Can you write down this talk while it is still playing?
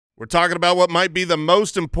We're talking about what might be the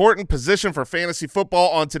most important position for fantasy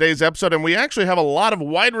football on today's episode, and we actually have a lot of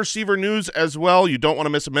wide receiver news as well. You don't want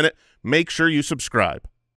to miss a minute. Make sure you subscribe.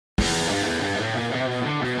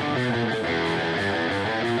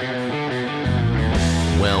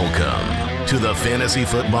 Welcome to the Fantasy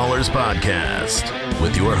Footballers Podcast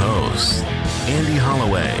with your hosts, Andy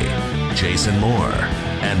Holloway, Jason Moore,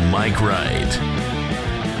 and Mike Wright.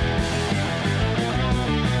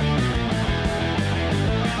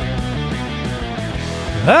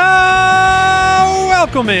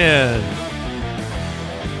 Welcome in.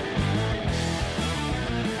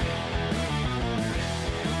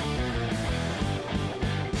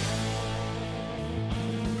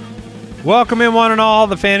 Welcome in, one and all,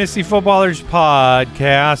 the Fantasy Footballers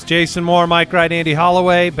Podcast. Jason Moore, Mike Wright, Andy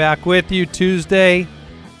Holloway, back with you Tuesday,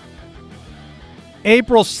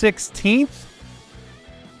 April 16th.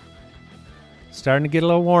 Starting to get a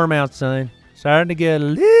little warm outside. Starting to get a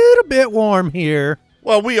little bit warm here.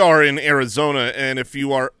 Well, we are in Arizona, and if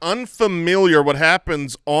you are unfamiliar, what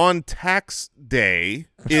happens on tax day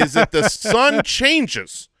is that the sun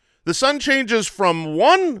changes. The sun changes from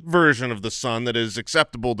one version of the sun that is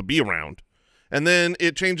acceptable to be around, and then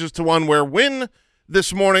it changes to one where when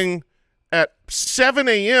this morning at 7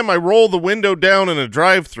 a.m. I roll the window down in a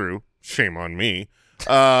drive-through, shame on me.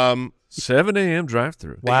 7 a.m.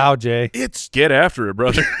 drive-through. Wow, Jay. Get after it,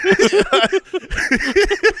 brother.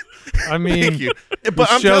 I mean, but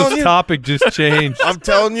the show's topic just changed. I'm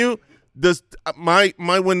telling you, this my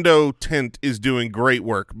window tint is doing great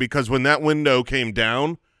work because when that window came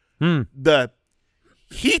down, the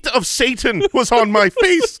heat of Satan was on my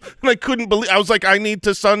face, and I couldn't believe. I was like, I need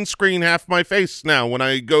to sunscreen half my face now when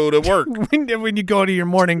I go to work. when you go to your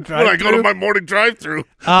morning drive-through. When I go to my morning drive-through,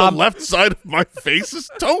 the left side of my face is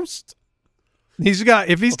toast.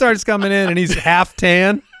 If he starts coming in and he's half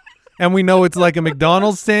tan, and we know it's like a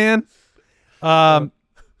McDonald's tan.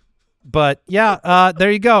 But yeah, there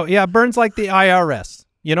you go. Yeah, burns like the IRS.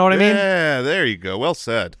 You know what I mean? Yeah, there you go. Well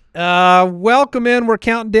said. Welcome in. We're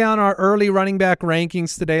counting down our early running back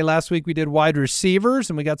rankings today. Last week we did wide receivers,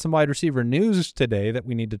 and we got some wide receiver news today that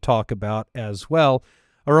we need to talk about as well.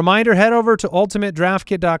 A reminder, head over to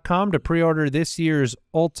ultimatedraftkit.com to pre-order this year's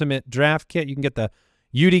Ultimate Draft Kit. You can get the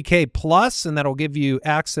UDK Plus, and that'll give you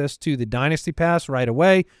access to the Dynasty Pass right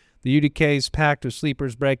away. The UDK is packed with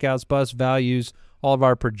sleepers, breakouts, bust values, all of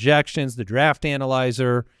our projections, the draft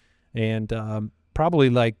analyzer, and probably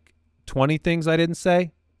like 20 things I didn't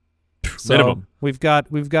say. So minimum. We've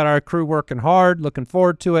got our crew working hard, looking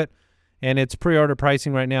forward to it, and it's pre-order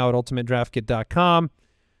pricing right now at ultimatedraftkit.com.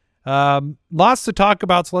 Lots to talk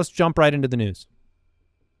about, so let's jump right into the news.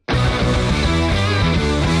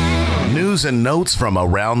 News and notes from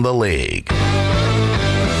around the league.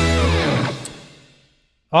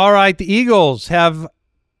 All right, the Eagles have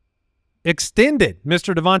extended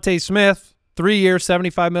Mr. DeVonta Smith, 3-year,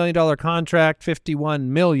 $75 million contract, $51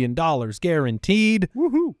 million guaranteed.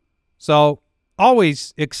 Woohoo! So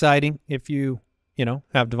always exciting if you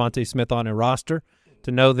have DeVonta Smith on a roster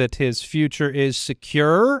to know that his future is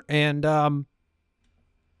secure, and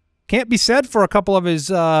can't be said for a couple of his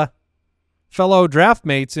fellow draft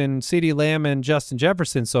mates in CeeDee Lamb and Justin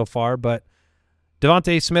Jefferson so far, but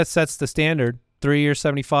DeVonta Smith sets the standard. 3 years,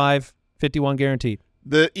 75, 51 guaranteed.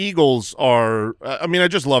 The Eagles are, I mean, I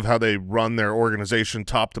just love how they run their organization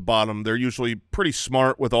top to bottom. They're usually pretty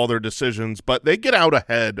smart with all their decisions, but they get out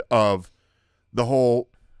ahead of the whole,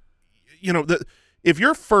 if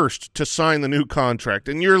you're first to sign the new contract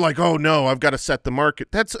and you're like, oh, no, I've got to set the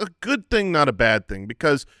market, that's a good thing, not a bad thing,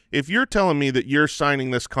 because if you're telling me that you're signing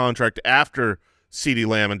this contract after CeeDee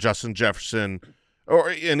Lamb and Justin Jefferson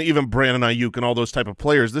and even Brandon Ayuk and all those type of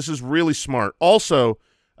players, this is really smart. Also,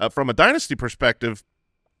 from a dynasty perspective,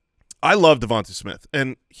 I love DeVonta Smith,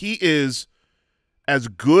 and he is as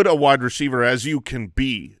good a wide receiver as you can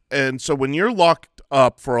be. And so when you're locked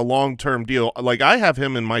up for a long-term deal, like I have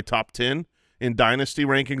him in my top 10 in dynasty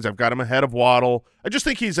rankings. I've got him ahead of Waddle. I just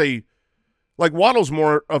think he's Waddle's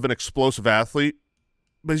more of an explosive athlete,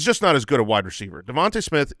 but he's just not as good a wide receiver. DeVonta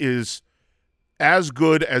Smith is as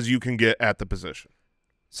good as you can get at the position.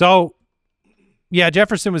 So, yeah,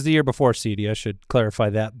 Jefferson was the year before CeeDee. I should clarify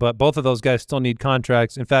that. But both of those guys still need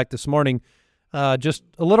contracts. In fact, this morning, just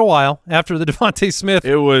a little while after the DeVonta Smith.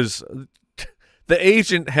 It was the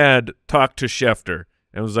agent had talked to Schefter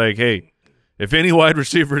and was like, hey, if any wide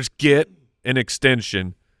receivers get an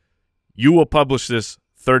extension, you will publish this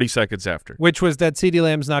 30 seconds after. Which was that CeeDee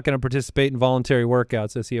Lamb's not going to participate in voluntary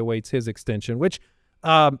workouts as he awaits his extension, which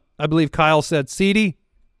I believe Kyle said, CeeDee,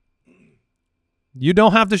 you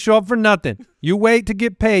don't have to show up for nothing. You wait to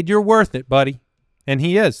get paid. You're worth it, buddy. And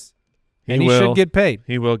he is. And he should get paid.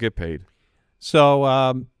 He will get paid.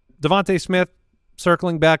 So DeVonta Smith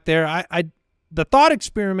circling back there. The thought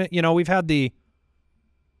experiment, we've had the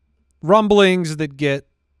rumblings that get,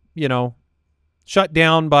 shut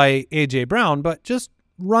down by A.J. Brown, but just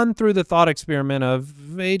run through the thought experiment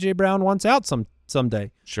of A.J. Brown wants out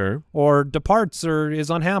someday. Sure. Or departs or is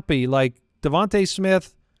unhappy. Like DeVonta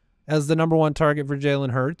Smith as the #1 target for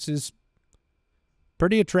Jalen Hurts is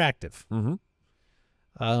pretty attractive. Mm-hmm.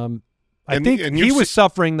 I think he was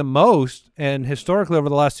suffering the most, and historically over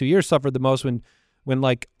the last 2 years suffered the most when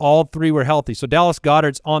like all three were healthy. So Dallas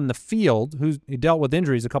Goedert's on the field, he dealt with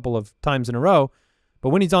injuries a couple of times in a row, but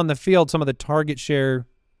when he's on the field, some of the target share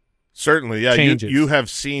certainly, yeah, changes. You have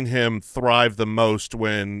seen him thrive the most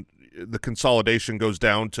when the consolidation goes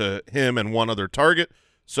down to him and one other target.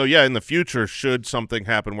 So yeah, in the future, should something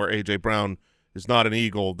happen where A.J. Brown is not an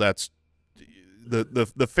Eagle, that's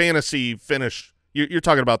the fantasy finish. You're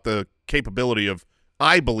talking about the capability of,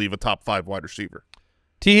 I believe, a top 5 wide receiver.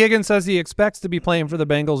 T. Higgins says he expects to be playing for the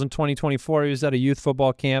Bengals in 2024. He was at a youth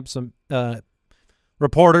football camp. Some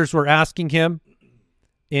reporters were asking him.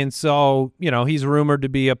 And so, he's rumored to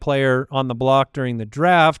be a player on the block during the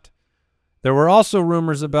draft. There were also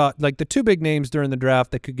rumors about, like, the two big names during the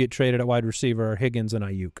draft that could get traded at wide receiver are Higgins and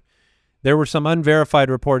Ayuk. There were some unverified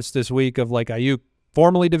reports this week of, like, Ayuk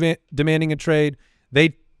formally demanding a trade.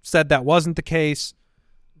 They said that wasn't the case.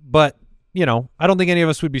 But, I don't think any of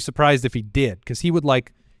us would be surprised if he did, because he would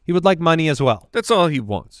like money as well. That's all he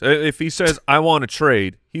wants. If he says, I want a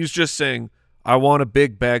trade, he's just saying, I want a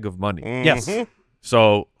big bag of money. Mm-hmm. Yes.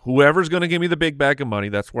 So whoever's going to give me the big bag of money,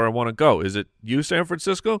 that's where I want to go. Is it you, San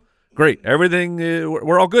Francisco? Great. Everything,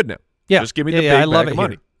 we're all good now. Yeah. Just give me the big bag of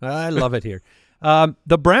money. I love it here.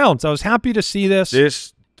 The Browns, I was happy to see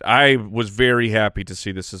this. I was very happy to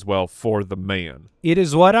see this as well for the man. It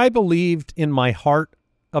is what I believed in my heart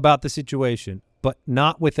about the situation, but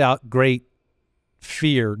not without great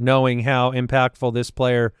fear, knowing how impactful this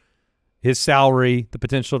player, his salary, the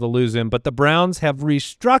potential to lose him. But the Browns have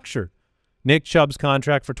restructured Nick Chubb's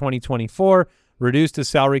contract for 2024, reduced his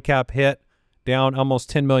salary cap hit down almost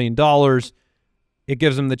 $10 million. It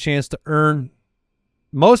gives him the chance to earn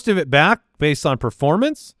most of it back based on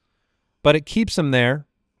performance, but it keeps him there.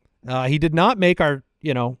 He did not make our,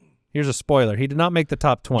 here's a spoiler. He did not make the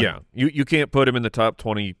top 20. Yeah, you can't put him in the top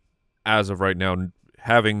 20 as of right now,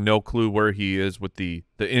 having no clue where he is with the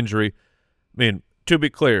injury. I mean, to be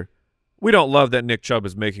clear, we don't love that Nick Chubb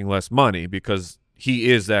is making less money because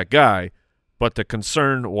he is that guy, but the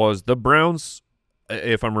concern was the Browns,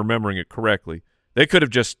 if I'm remembering it correctly, they could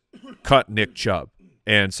have just cut Nick Chubb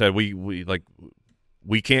and said,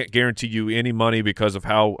 we can't guarantee you any money because of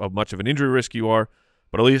how much of an injury risk you are,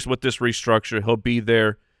 but at least with this restructure, he'll be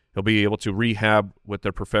there. He'll be able to rehab with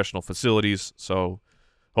their professional facilities. So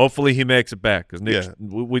hopefully he makes it back because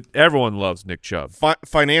everyone loves Nick Chubb.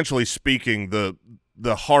 Financially speaking,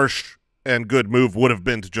 the harsh and good move would have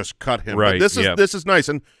been to just cut him. Right. But this is nice,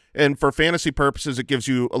 and for fantasy purposes, it gives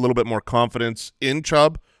you a little bit more confidence in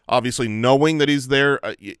Chubb. Obviously, knowing that he's there,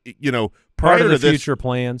 Part prior of the to future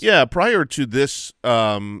plans. Yeah, prior to this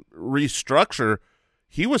restructure,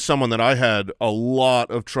 he was someone that I had a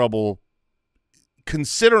lot of trouble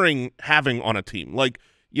considering having on a team. Like,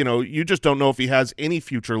 you just don't know if he has any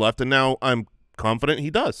future left, and now I'm confident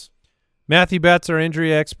he does. Matthew Betts, our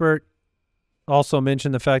injury expert, also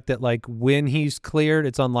mentioned the fact that, like, when he's cleared,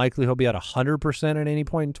 it's unlikely he'll be at 100% at any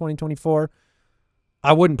point in 2024.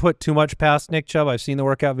 I wouldn't put too much past Nick Chubb. I've seen the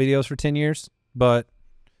workout videos for 10 years, but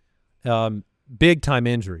big-time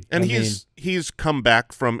injury. And he's come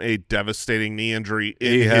back from a devastating knee injury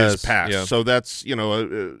in his past. Yeah. So that's,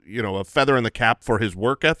 a feather in the cap for his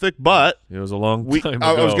work ethic. But it was a long time ago.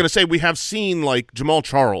 I was going to say, we have seen, like, Jamal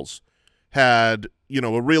Charles had,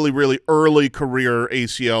 a really, really early career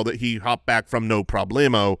ACL that he hopped back from no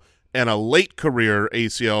problemo, and a late career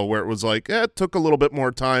ACL where it was like, it took a little bit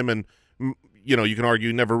more time, and, you can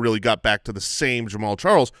argue never really got back to the same Jamal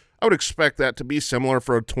Charles. I would expect that to be similar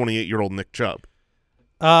for a 28-year-old Nick Chubb.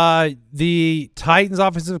 The Titans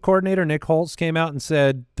offensive coordinator, Nick Holtz, came out and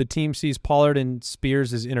said the team sees Pollard and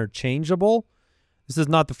Spears as interchangeable. This is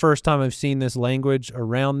not the first time I've seen this language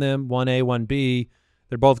around them, 1A, 1B.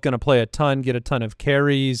 They're both going to play a ton, get a ton of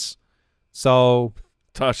carries. So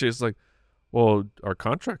Tasha is like, well, our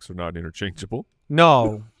contracts are not interchangeable.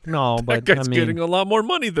 No, but that guy's getting a lot more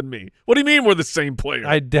money than me. What do you mean we're the same player?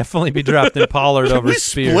 I'd definitely be drafting Pollard over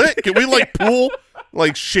Spears. Split? Can we pool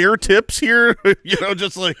share tips here?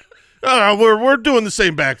 Just like, we're doing the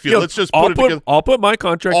same backfield. Let's just put it together. I'll put my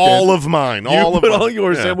contract all in. of mine. You put all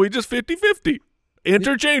yours in. We just 50-50.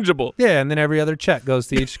 Interchangeable. Yeah, and then every other check goes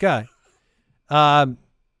to each guy.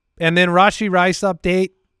 And then Rashee Rice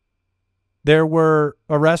update. There were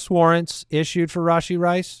arrest warrants issued for Rashee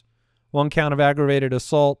Rice. 1 count of aggravated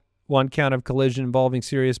assault, 1 count of collision involving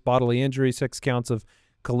serious bodily injury, 6 counts of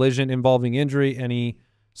collision involving injury, and he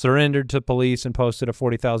surrendered to police and posted a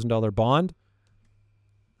 $40,000 bond.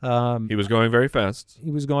 He was going very fast.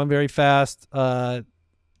 He was going very fast.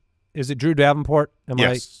 Is it Drew Davenport? Am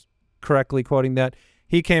Yes. I correctly quoting that?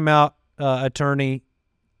 He came out, attorney,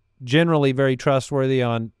 generally very trustworthy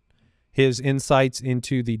on his insights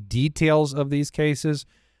into the details of these cases.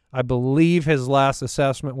 I believe his last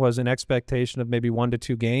assessment was an expectation of maybe 1 to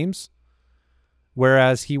 2 games,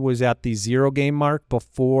 whereas he was at the 0-game mark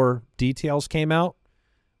before details came out.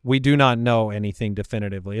 We do not know anything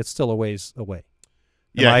definitively. It's still a ways away.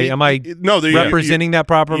 Am I representing that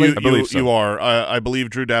properly? I believe so. You are. I believe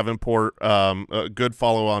Drew Davenport, a good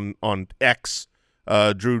follow on X,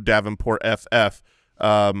 Drew Davenport FF,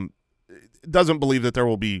 doesn't believe that there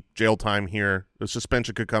will be jail time here. The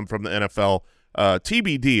suspension could come from the NFL.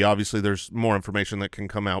 TBD, obviously, there's more information that can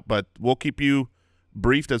come out, but we'll keep you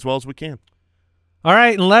briefed as well as we can. All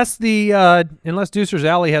right, unless Deucer's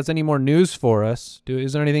Alley has any more news for us,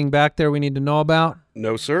 is there anything back there we need to know about?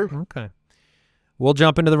 No, sir. Okay. We'll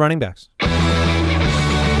jump into the running backs.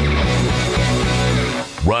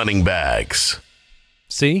 Running backs.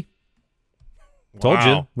 See? Told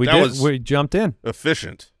Wow. you. That was We jumped in.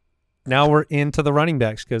 efficient. Now we're into the running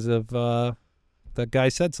backs because of that guy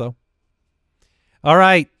said so. All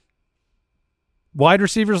right. Wide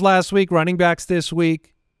receivers last week, running backs this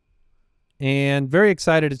week. And very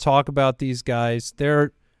excited to talk about these guys.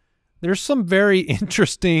 There's some very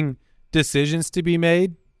interesting decisions to be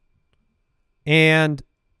made. And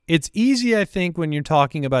it's easy, I think, when you're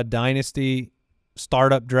talking about dynasty,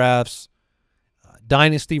 startup drafts,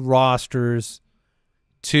 dynasty rosters,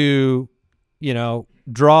 to,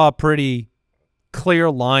 draw a pretty clear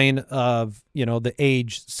line of, the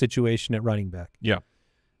age situation at running back. Yeah.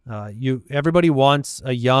 Everybody wants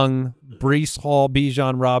a young Breece Hall,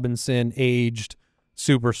 Bijan Robinson aged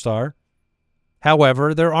superstar.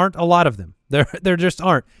 However, there aren't a lot of them. There just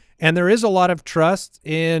aren't. And there is a lot of trust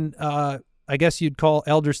in, I guess you'd call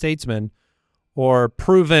elder statesmen or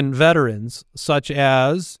proven veterans, such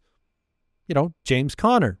as, James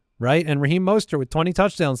Conner, right? And Raheem Mostert with 20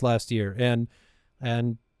 touchdowns last year.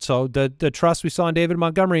 And so the trust we saw in David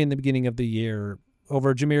Montgomery in the beginning of the year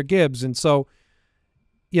over Jahmyr Gibbs. And so,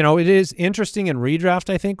 it is interesting in redraft,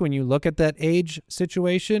 I think, when you look at that age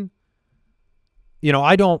situation.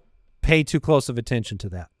 I don't pay too close of attention to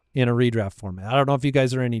that in a redraft format. I don't know if you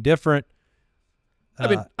guys are any different. I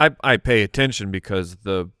mean, I pay attention because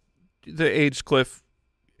the age cliff,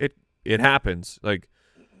 it happens. Like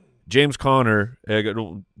James Conner is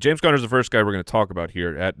the first guy we're going to talk about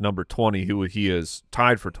here at number 20, who he is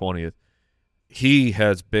tied for 20th. He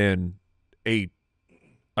has been a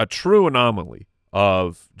true anomaly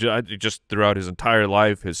of just throughout his entire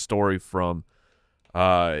life, his story from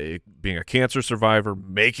being a cancer survivor,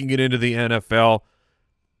 making it into the NFL,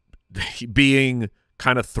 being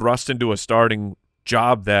kind of thrust into a starting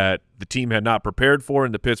job that the team had not prepared for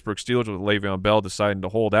in the Pittsburgh Steelers with Le'Veon Bell deciding to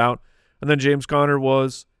hold out. And then James Conner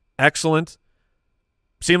was excellent.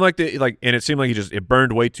 It seemed like it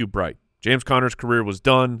burned way too bright. James Conner's career was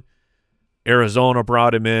done. Arizona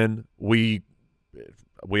brought him in. We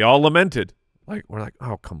all lamented. We're like,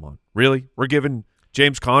 oh, come on. Really? We're giving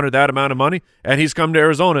James Conner that amount of money? And he's come to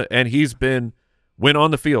Arizona, and he's been, when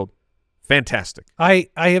on the field, fantastic. I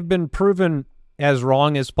have been proven as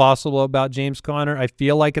wrong as possible about James Conner. I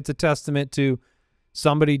feel like it's a testament to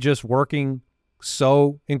somebody just working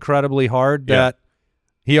so incredibly hard that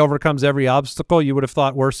he overcomes every obstacle. You would have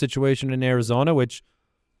thought worse situation in Arizona, which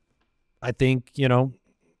I think,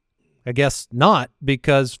 I guess not,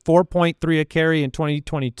 because 4.3 a carry in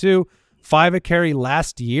 2022, 5 a carry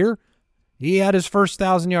last year. He had his first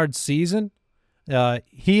 1,000-yard season.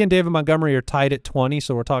 He and David Montgomery are tied at 20,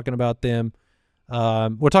 so we're talking about them.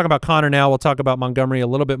 We're talking about Conner now. We'll talk about Montgomery a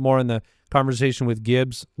little bit more in the conversation with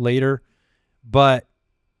Gibbs later. But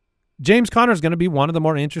James Conner is going to be one of the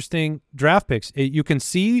more interesting draft picks. You can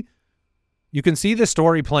see the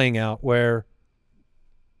story playing out where,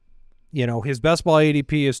 his best ball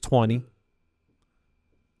ADP is 20.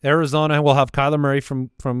 Arizona will have Kyler Murray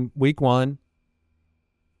from week 1.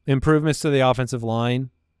 Improvements to the offensive line.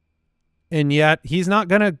 And yet he's not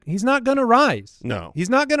gonna rise. No. He's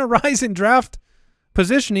not gonna rise in draft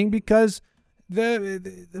positioning because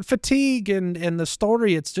the fatigue and the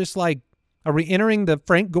story, it's just like, are we entering the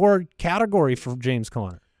Frank Gore category for James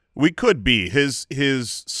Conner? We could be. His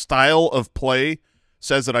style of play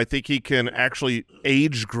says that I think he can actually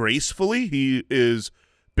age gracefully. He is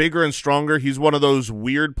bigger and stronger. He's one of those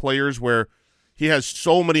weird players where he has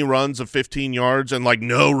so many runs of 15 yards and like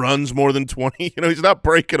no runs more than 20. You know, he's not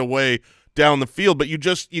breaking away down the field, but you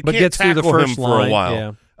can't tackle him for a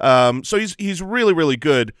while. Yeah. So he's really, really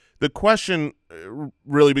good. The question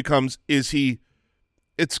really becomes, is he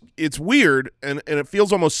 – it's weird, and it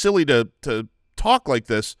feels almost silly to talk like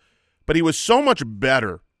this, but he was so much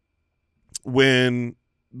better when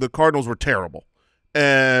the Cardinals were terrible.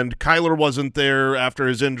 And Kyler wasn't there after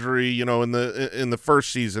his injury, you know, in the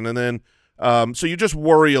first season, and then so you just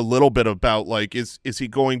worry a little bit about like is he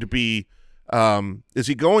going to be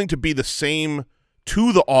the same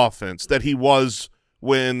to the offense that he was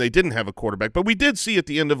when they didn't have a quarterback? But we did see at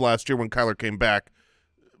the end of last year when Kyler came back,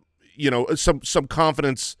 you know, some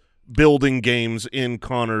confidence building games in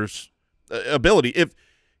Connor's ability.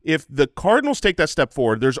 If the Cardinals take that step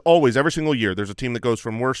forward, there's always every single year there's a team that goes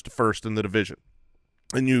from worst to first in the division.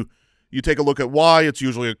 And you take a look at why. It's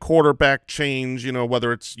usually a quarterback change, you know,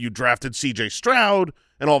 whether it's you drafted C.J. Stroud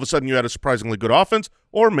and all of a sudden you had a surprisingly good offense,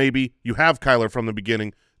 or maybe you have Kyler from the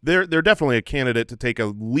beginning. They're definitely a candidate to take a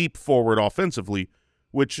leap forward offensively,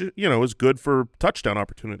 which, you know, is good for touchdown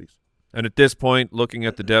opportunities. And at this point, looking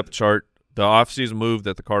at the depth chart, the offseason move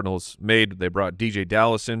that the Cardinals made, they brought DJ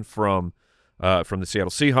Dallas in from the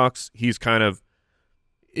Seattle Seahawks. He's kind of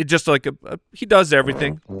it just like he does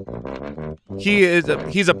everything.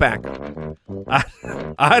 He's a backup.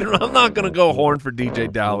 I'm not going to go horn for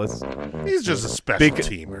DJ Dallas. He's just a special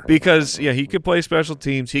teamer. Because he could play special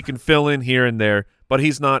teams. He can fill in here and there, but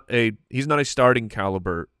he's not a starting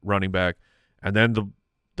caliber running back. And then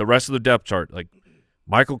the rest of the depth chart, like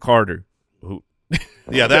Michael Carter, who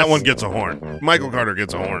yeah, that one gets a horn. Michael Carter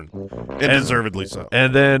gets a horn, and deservedly so.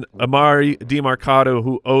 And then Amari DiMarcado,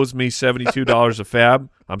 who owes me $72 a fab.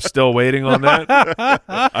 I'm still waiting on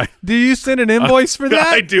that. Do you send an invoice for that?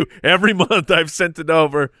 I do. Every month I've sent it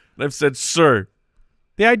over, and I've said, sir.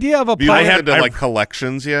 The idea of a player. I had like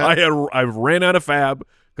collections yet? I ran out of fab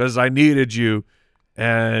because I needed you,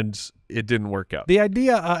 and it didn't work out. The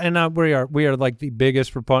idea, and we are like the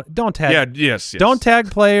biggest proponent. Don't tag. Yeah, yes. Don't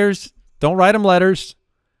tag players. Don't write them letters.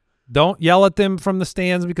 Don't yell at them from the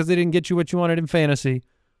stands because they didn't get you what you wanted in fantasy.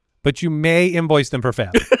 But you may invoice them for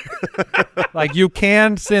fab. Like you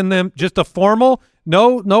can send them just a formal,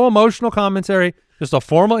 no emotional commentary, just a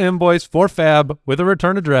formal invoice for fab with a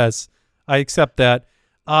return address. I accept that.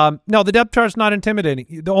 No, the depth chart's not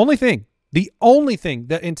intimidating. The only thing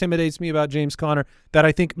that intimidates me about James Conner that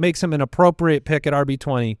I think makes him an appropriate pick at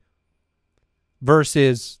RB20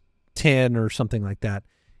 versus 10 or something like that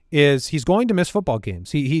is he's going to miss football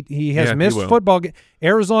games. He has missed football games.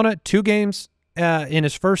 Arizona, 2 games in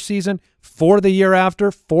his first season, 4 the year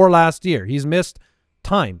after, 4 last year. He's missed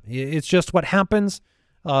time. It's just what happens.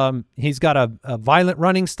 He's got a violent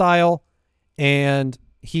running style, and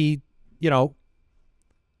he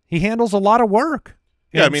handles a lot of work.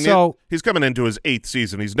 Yeah, and I mean, he's coming into his 8th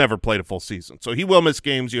season. He's never played a full season. So he will miss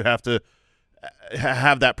games. You have to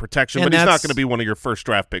have that protection, but he's not going to be one of your first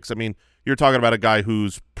draft picks. I mean, you're talking about a guy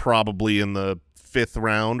who's probably in the 5th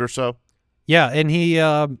round or so. Yeah, and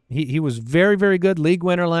he was very, very good, league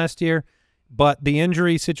winner last year, but the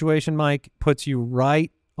injury situation, Mike, puts you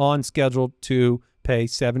right on schedule to pay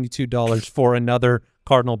 $72 for another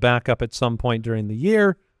Cardinal backup at some point during the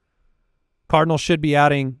year. Cardinals should be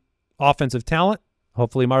adding offensive talent.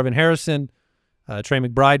 Hopefully Marvin Harrison, Trey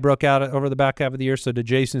McBride broke out over the back half of the year. So to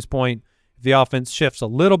Jason's point, if the offense shifts a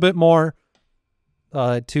little bit more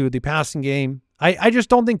to the passing game, I just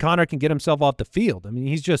don't think Conner can get himself off the field. I mean,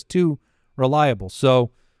 he's just too reliable.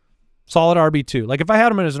 So solid RB2. Like if I had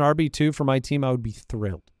him as an RB2 for my team, I would be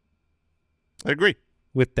thrilled. I agree.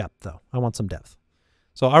 With depth, though. I want some depth.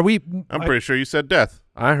 So are we? I'm pretty sure you said death.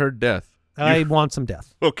 I heard death. I want some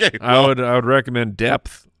depth. Okay. Well. I would recommend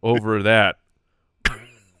depth over that.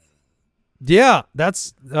 Yeah,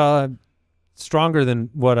 that's stronger than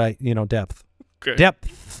what depth. Okay.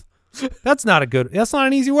 Depth. That's not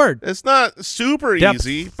an easy word. It's not super depth.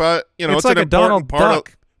 easy, but it's like an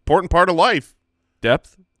important part of life.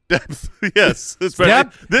 Depth? Depth. Yes.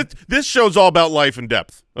 Depth. This show's all about life and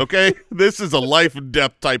depth. Okay? This is a life and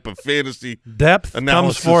depth type of fantasy. Depth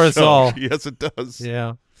analysis comes for us all. Yes, it does.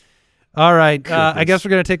 Yeah. All right. I guess we're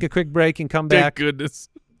going to take a quick break and come back. Thank goodness.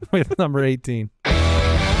 With number 18.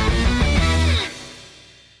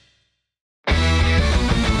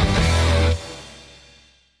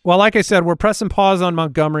 Well, like I said, we're pressing pause on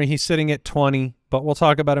Montgomery. He's sitting at 20, but we'll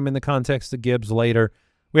talk about him in the context of Gibbs later.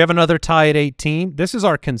 We have another tie at 18. This is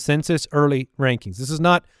our consensus early rankings. This is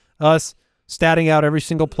not us statting out every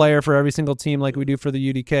single player for every single team like we do for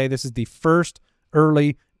the UDK. This is the first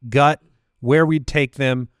early gut where we'd take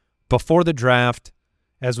them before the draft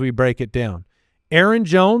as we break it down. Aaron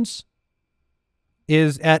Jones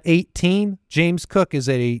is at 18. James Cook is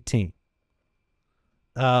at 18.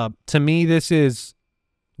 To me, this is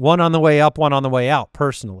one on the way up, one on the way out,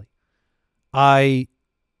 personally. I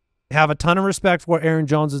have a ton of respect for what Aaron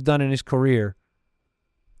Jones has done in his career,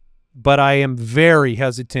 but I am very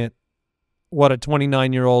hesitant what a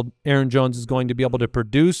 29-year-old Aaron Jones is going to be able to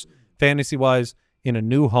produce fantasy-wise in a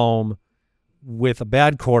new home with a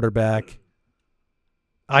bad quarterback.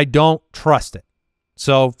 I don't trust it.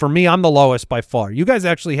 So for me, I'm the lowest by far. You guys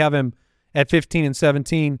actually have him at 15 and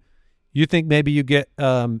 17. You think maybe you get,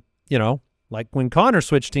 you know, like when Connor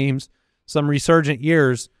switched teams, some resurgent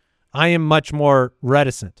years. I am much more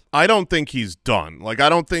reticent. I don't think he's done. Like, I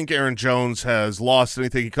don't think Aaron Jones has lost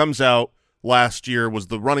anything. He comes out last year, was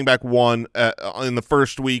the running back one in the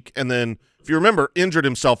first week, and then, if you remember, injured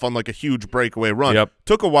himself on like a huge breakaway run. Yep.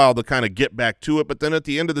 Took a while to kind of get back to it, but then at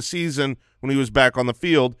the end of the season, when he was back on the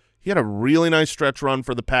field, he had a really nice stretch run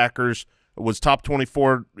for the Packers. It was top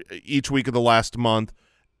 24 each week of the last month.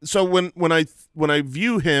 So when I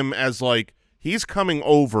view him as like he's coming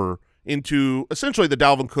over into essentially the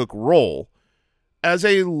Dalvin Cook role as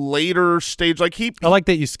a later stage, like I like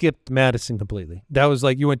that you skipped Madison completely. That was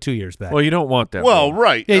like you went 2 years back. Well, you don't want that. Well,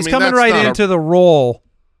 right. Yeah, he's coming right into the role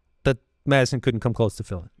that Madison couldn't come close to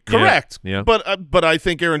filling. Correct. Yeah. But I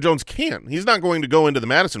think Aaron Jones can. He's not going to go into the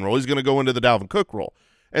Madison role. He's going to go into the Dalvin Cook role.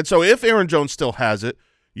 And so if Aaron Jones still has it,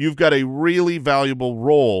 you've got a really valuable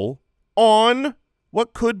role on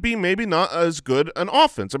what could be maybe not as good an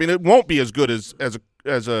offense. I mean, it won't be as good as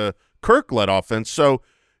a Kirk-led offense. So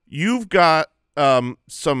you've got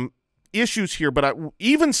some issues here, but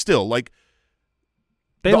even still, like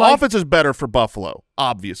the offense is better for Buffalo,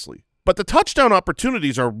 obviously. But the touchdown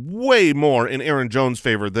opportunities are way more in Aaron Jones'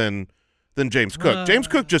 favor than James Cook. James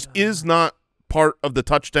Cook just is not part of the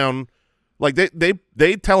touchdown. Like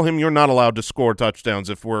they tell him you're not allowed to score touchdowns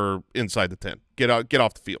if we're inside the 10. Get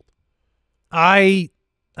off the field. I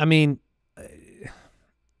mean,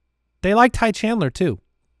 they like Ty Chandler too,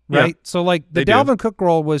 right? Yeah, so like the Dalvin Cook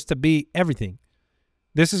role was to be everything.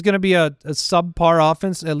 This is going to be a subpar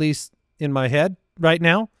offense, at least in my head right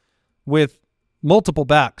now, with multiple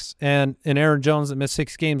backs and Aaron Jones that missed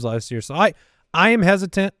 6 games last year. So I am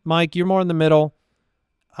hesitant. Mike, you're more in the middle.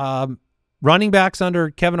 Running backs under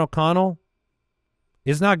Kevin O'Connell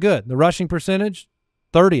is not good. The rushing percentage,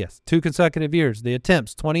 30th, 2 consecutive years. The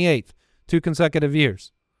attempts, 28th, 2 consecutive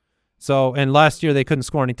years. So, and last year they couldn't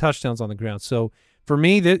score any touchdowns on the ground. So for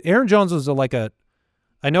me, Aaron Jones was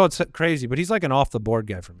I know it's crazy, but he's like an off-the-board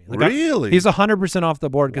guy for me. Like really? He's 100% off the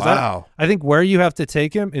board. Wow. I think where you have to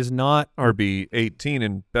take him is not RB 18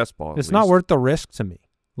 in best ball. It's not worth the risk to me.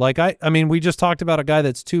 Like I mean, we just talked about a guy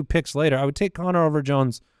that's 2 picks later. I would take Connor over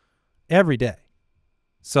Jones every day.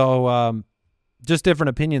 So just different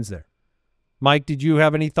opinions there. Mike, did you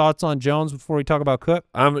have any thoughts on Jones before we talk about Cook?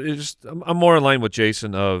 I'm more in line with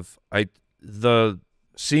Jason of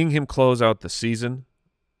seeing him close out the season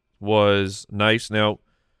was nice. Now,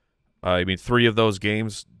 I mean, 3 of those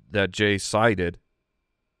games that Jay cited,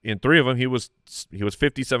 in 3 of them he was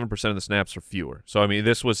 57% of the snaps or fewer. So I mean,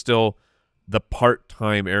 this was still the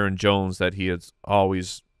part-time Aaron Jones that he has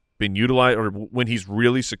always been utilized, or when he's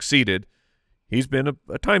really succeeded, he's been a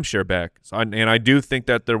timeshare back. So, and I do think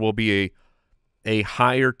that there will be a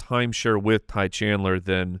higher timeshare with Ty Chandler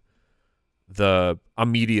than the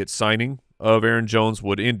immediate signing of Aaron Jones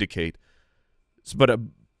would indicate. So,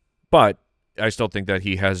 but I still think that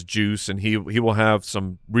he has juice and he will have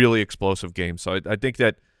some really explosive games. So I think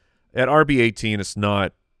that at RB18 it's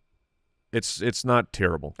not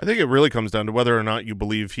terrible. I think it really comes down to whether or not you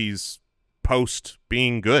believe he's post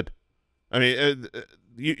being good. I mean,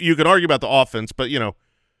 you can argue about the offense, but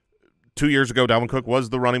 2 years ago Dalvin Cook was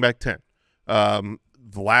the running back 10.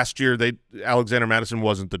 Last year Alexander Madison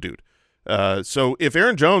wasn't the dude. So if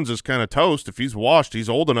Aaron Jones is kind of toast, if he's washed, he's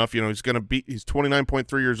old enough, he's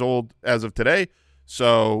 29.3 years old as of today.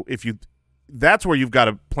 So that's where you've got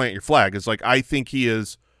to plant your flag. It's like, I think he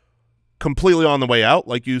is completely on the way out.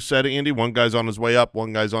 Like you said, Andy, one guy's on his way up,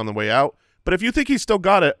 one guy's on the way out. But if you think he's still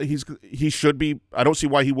got it, he should be. I don't see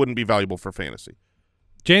why he wouldn't be valuable for fantasy.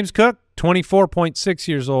 James Cook, 24.6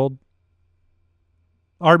 years old,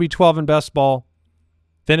 RB12 in best ball.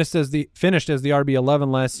 Finished as the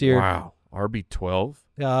RB11 last year. Wow,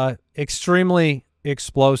 RB12. Extremely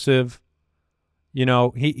explosive.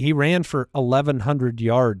 He ran for 1,100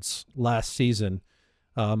 yards last season.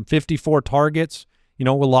 54 targets.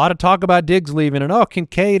 A lot of talk about Diggs leaving and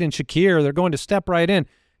Kincaid and Shakir, they're going to step right in.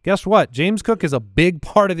 Guess what? James Cook is a big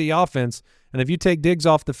part of the offense, and if you take Diggs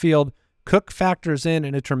off the field, Cook factors in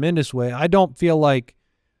a tremendous way. I don't feel like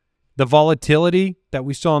The volatility that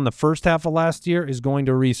we saw in the first half of last year is going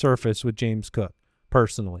to resurface with James Cook,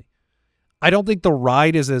 personally. I don't think the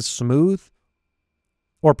ride is as smooth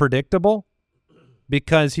or predictable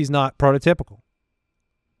because he's not prototypical.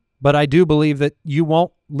 But I do believe that you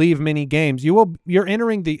won't leave many games. You're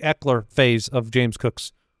entering the Eckler phase of James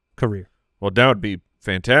Cook's career. Well, that would be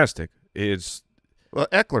fantastic. Well,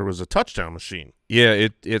 Eckler was a touchdown machine. Yeah,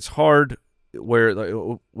 it's hard where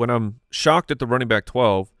when I'm shocked at the running back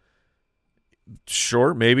 12,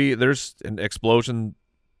 sure, maybe there's an explosion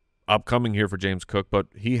upcoming here for James Cook, but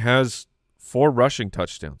he has 4 rushing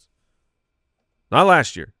touchdowns. Not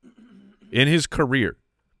last year. In his career.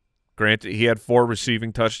 Granted, he had 4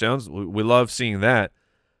 receiving touchdowns. We love seeing that.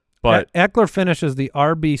 But Eckler finishes the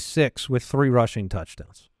RB6 with 3 rushing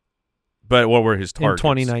touchdowns. But what were his targets?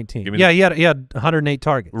 In 2019. Yeah, he had 108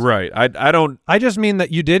 targets. Right. I just mean that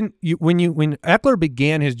when Eckler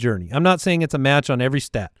began his journey, I'm not saying it's a match on every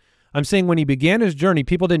stat. I'm saying when he began his journey,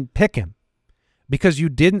 people didn't pick him because you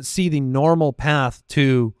didn't see the normal path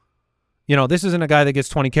to, this isn't a guy that gets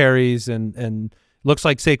 20 carries and looks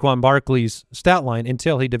like Saquon Barkley's stat line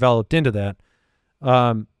until he developed into that.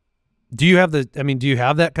 Do you have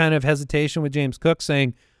that kind of hesitation with James Cook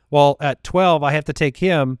saying, well, at 12, I have to take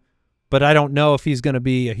him, but I don't know if he's going to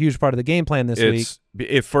be a huge part of the game plan this week?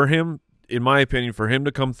 If for him, in my opinion, for him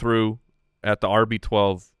to come through at the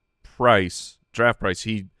RB12 draft price,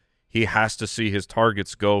 he has to see his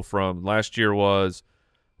targets go from last year was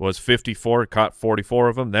 54, caught 44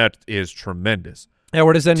 of them. That is tremendous. Yeah,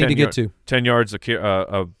 where does that need to get to? 10 yards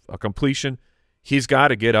of a completion. He's got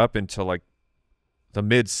to get up into like the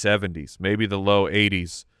mid-70s, maybe the low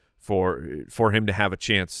 80s for him to have a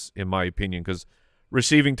chance, in my opinion, because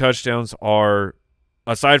receiving touchdowns are,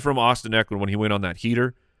 aside from Austin Eckler when he went on that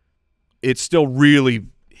heater, it's still really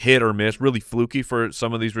hit or miss, really fluky for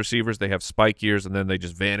some of these receivers. They have spike years and then they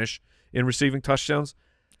just vanish in receiving touchdowns.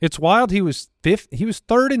 It's wild. He was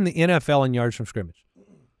 3rd in the NFL in yards from scrimmage.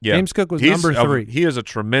 Yeah. James Cook was number 3. He is a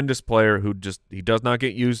tremendous player who he does not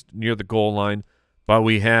get used near the goal line, but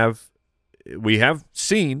we have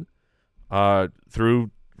seen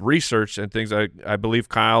through research and things. I believe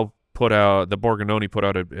Kyle the Borgononi put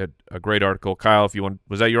out a great article. Kyle, if you want,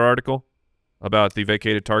 was that your article about the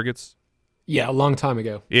vacated targets? Yeah, a long time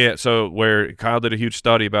ago. Yeah, so where Kyle did a huge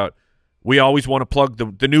study about we always want to plug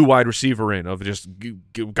the new wide receiver in of just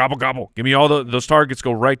gobble gobble, give me all those targets,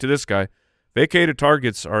 go right to this guy. Vacated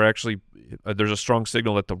targets are actually there's a strong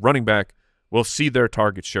signal that the running back will see their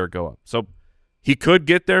target share go up. So he could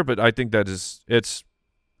get there, but I think that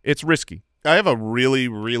it's risky. I have a really,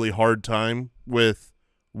 really hard time with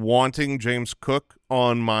wanting James Cook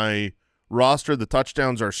on my roster. The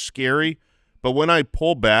touchdowns are scary, but when I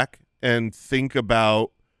pull back and think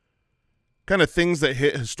about kind of things that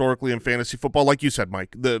hit historically in fantasy football, like you said,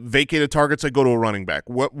 Mike, the vacated targets, I go to a running back.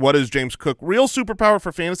 What is James Cook? Real superpower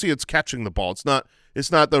for fantasy, it's catching the ball. It's not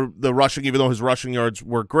the rushing, even though his rushing yards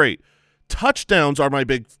were great. Touchdowns are my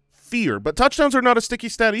big fear, but touchdowns are not a sticky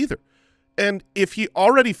stat either. And if he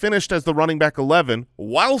already finished as the running back 11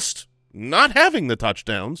 whilst not having the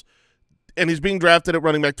touchdowns, and he's being drafted at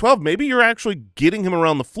running back 12, maybe you're actually getting him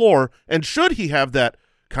around the floor, and should he have that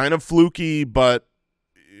kind of fluky but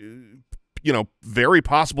very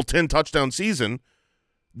possible 10-touchdown season,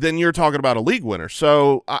 then you're talking about a league winner.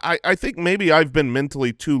 So I think maybe I've been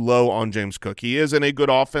mentally too low on James Cook. He is in a good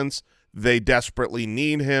offense. They desperately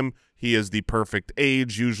need him. He is the perfect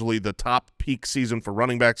age. Usually the top peak season for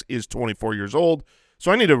running backs is 24 years old.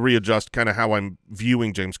 So I need to readjust kind of how I'm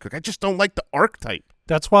viewing James Cook. I just don't like the archetype.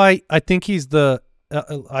 That's why I think he's the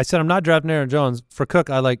I said I'm not drafting Aaron Jones. For Cook,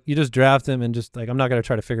 you just draft him and just I'm not going to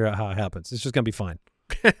try to figure out how it happens. It's just going to be fine.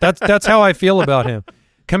 That's how I feel about him.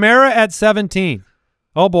 Kamara at 17.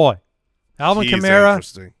 Oh, boy. Alvin Kamara.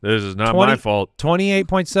 This is not my fault.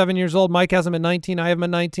 28.7 years old. Mike has him at 19. I have him at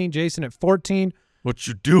 19. Jason at 14. What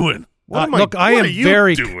you doing?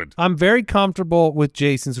 I'm very comfortable with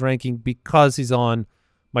Jason's ranking because he's on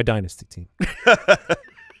my dynasty team.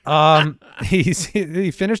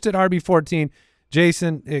 He finished at RB14.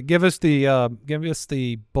 Jason, give us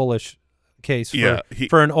the bullish case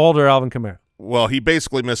for an older Alvin Kamara. Well, he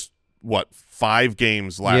basically missed, 5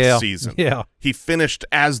 games last season. Yeah. He finished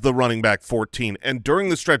as the running back 14. And during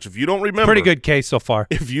the stretch, if you don't remember. Pretty good case so far.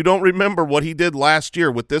 If you don't remember what he did last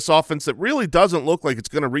year with this offense that really doesn't look like it's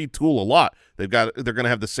going to retool a lot. They're going to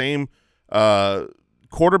have the same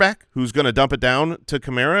quarterback who's going to dump it down to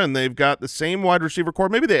Kamara, and they've got the same wide receiver core.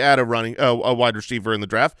 Maybe they add a wide receiver in the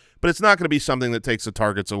draft, but it's not going to be something that takes the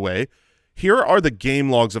targets away. Here are the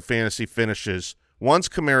game logs of fantasy finishes once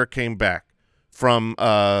Kamara came back. from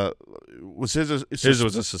was his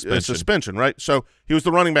was a suspension. Right? So he was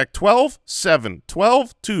the running back 12, 7,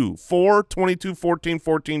 12, 2, 4, 22, 14,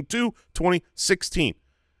 14, 2, 20, 16.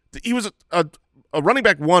 He was a running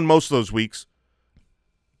back 1 most of those weeks.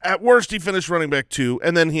 At worst, he finished running back 2,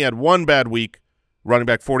 and then he had one bad week, running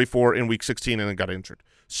back 44 in week 16, and then got injured.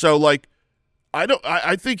 So, like,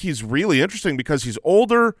 I think he's really interesting because he's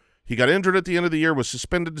older. He got injured at the end of the year, was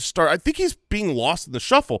suspended to start. I think he's being lost in the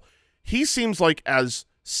shuffle. He seems like as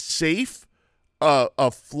safe a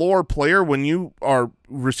floor player when you are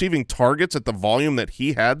receiving targets at the volume that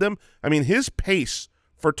he had them. I mean, his pace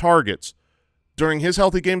for targets during his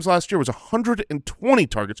healthy games last year was 120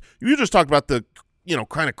 targets. You just talked about the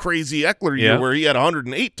kind of crazy Eckler year where he had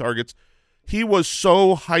 108 targets. He was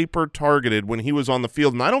so hyper-targeted when he was on the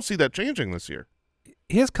field, and I don't see that changing this year.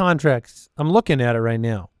 His contracts, I'm looking at it right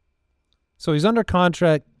now. So he's under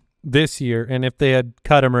contract this year, and if they had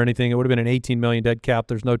cut him or anything, it would have been an $18 million dead cap.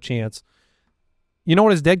 There's no chance. You know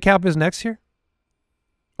what his dead cap is next year?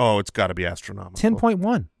 Oh, it's got to be astronomical.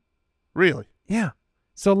 10.1. Really? Yeah.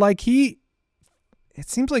 So, like, it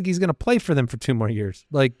seems like he's going to play for them for 2 more years.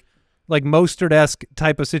 Like Mostert-esque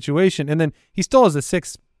type of situation. And then he still has a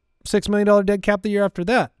 $6 million dead cap the year after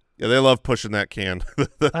that. Yeah, they love pushing that can.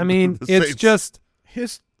 I mean, it's just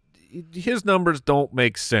his numbers don't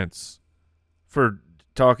make sense for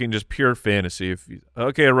talking just pure fantasy.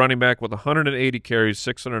 A running back with 180 carries,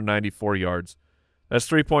 694 yards. That's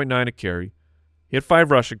 3.9 a carry. He had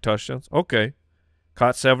 5 rushing touchdowns. Okay.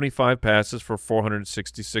 Caught 75 passes for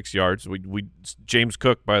 466 yards. James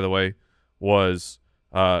Cook, by the way, was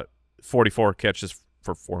 44 catches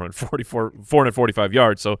for 445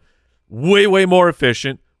 yards. So way more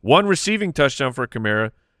efficient. 1 receiving touchdown for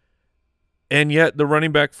Kamara, and yet the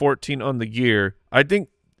running back 14 on the year. I think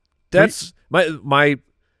that's my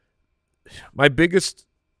biggest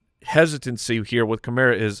hesitancy here with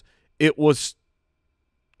Kamara is it was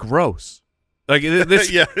gross. Like this,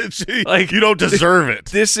 yeah, like you don't deserve it.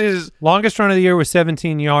 This is longest run of the year was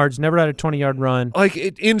 17 yards. Never had a 20-yard run. Like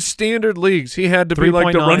in standard leagues, he had to be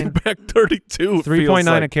like the running back 32.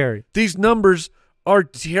 3.9 a carry. These numbers are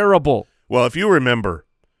terrible. Well, if you remember,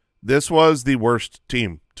 this was the worst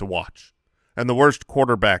team to watch and the worst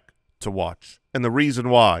quarterback to watch, and the reason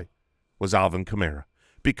why was Alvin Kamara,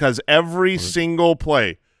 because every single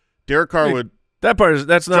play, Derek Carr would.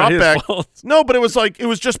 That's not his fault. No, but it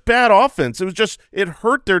was just bad offense. It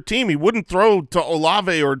hurt their team. He wouldn't throw to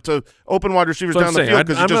Olave or to open wide receivers down the field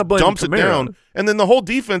because he just dumps it down. And then the whole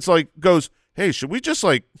defense goes, hey, should we just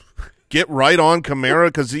get right on Kamara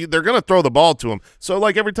because they're going to throw the ball to him. So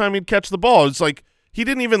every time he'd catch the ball, it's like he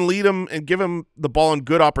didn't even lead him and give him the ball in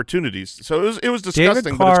good opportunities. So it was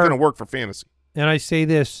disgusting, but it's going to work for fantasy. And I say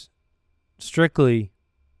this strictly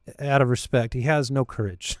out of respect. He has no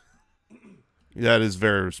courage. That is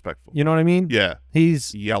very respectful. You know what I mean? Yeah.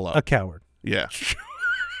 He's yellow. A coward. Yeah.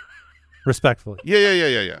 Respectfully.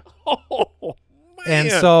 Yeah. Oh, and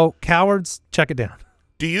so cowards, check it down.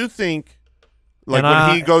 Do you think when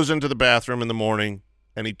he goes into the bathroom in the morning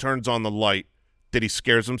and he turns on the light, that he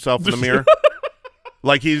scares himself in the mirror?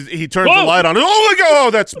 Like he turns the light on. Oh, my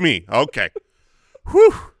God, that's me. Okay.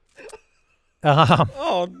 Whew.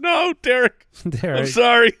 Oh, no, Derek. I'm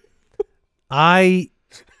sorry.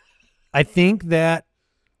 I think that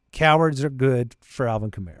cowards are good for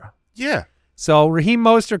Alvin Kamara. Yeah. So Raheem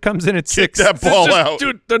Mostert comes in at 6. Kick that ball out.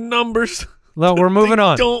 Dude, the numbers. No, we're moving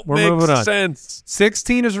on. We're moving on. Sense.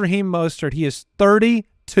 16 is Raheem Mostert. He is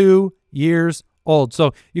 32 years old.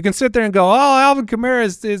 So you can sit there and go, oh, Alvin Kamara,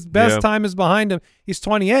 his best time is behind him. He's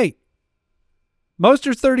 28.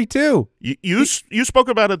 Mostert's 32. You spoke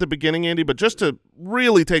about it at the beginning, Andy, but just to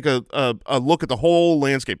really take a look at the whole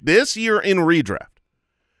landscape. This year in redraft,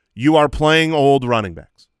 you are playing old running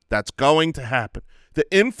backs. That's going to happen. The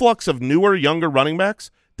influx of newer, younger running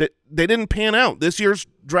backs, that they didn't pan out. This year's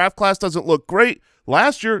draft class doesn't look great.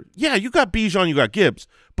 Last year, yeah, you got Bijan, you got Gibbs.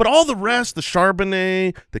 But all the rest, the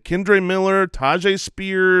Charbonnet, the Kendre Miller, Tajay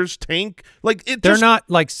Spears, Tank, they're not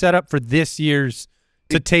set up for this year's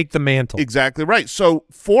to take the mantle. Exactly right. So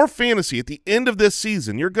for fantasy, at the end of this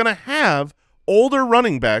season, you're going to have older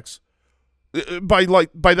running backs. By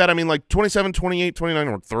that I mean 27, 28, 29,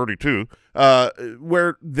 or 32,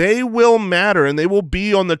 where they will matter and they will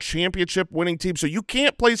be on the championship winning team. So you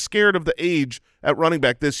can't play scared of the age at running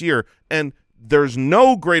back this year. And there's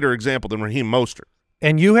no greater example than Raheem Mostert.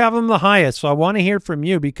 And you have him the highest, so I want to hear from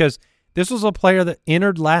you because this was a player that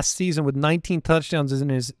entered last season with 19 touchdowns in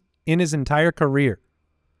his entire career.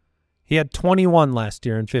 He had 21 last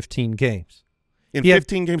year in 15 games. In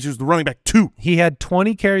 15 games, he was the running back 2. He had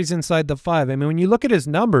 20 carries inside the 5. I mean, when you look at his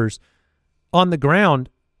numbers on the ground,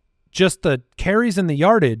 just the carries and the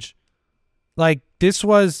yardage, like this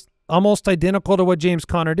was almost identical to what James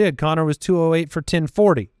Conner did. Conner was 208 for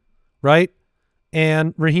 1040, right?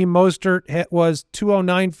 And Raheem Mostert was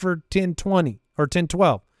 209 for 1020 or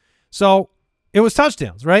 1012. So it was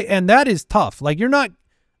touchdowns, right? And that is tough. Like you're not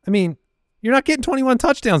getting 21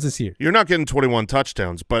 touchdowns this year. You're not getting 21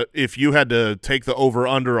 touchdowns, but if you had to take the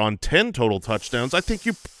over-under on 10 total touchdowns, I think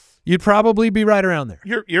you'd probably be right around there.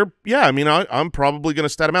 Yeah, I mean, I'm probably going to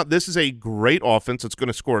stat them out. This is a great offense that's going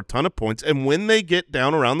to score a ton of points, and when they get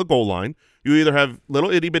down around the goal line, you either have little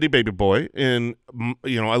itty-bitty baby boy, and,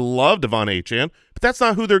 I love DeVonta Smith, but that's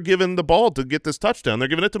not who they're giving the ball to get this touchdown. They're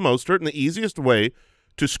giving it to Mostert, and the easiest way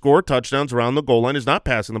to score touchdowns around the goal line is not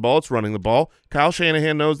passing the ball, it's running the ball. Kyle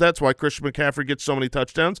Shanahan knows that's why Christian McCaffrey gets so many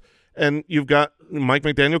touchdowns. And you've got Mike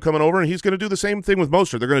McDaniel coming over, and he's going to do the same thing with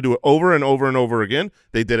Mostert. They're going to do it over and over and over again.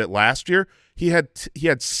 They did it last year. He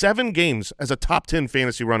had 7 games as a top 10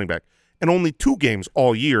 fantasy running back, and only 2 games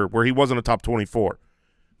all year where he wasn't a top 24.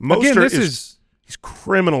 Mostert he's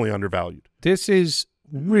criminally undervalued. This is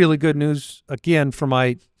really good news, again, for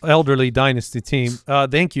my elderly dynasty team.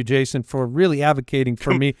 Thank you, Jason, for really advocating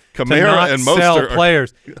for me Kamara to not and sell Mostert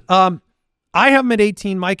players. I have him at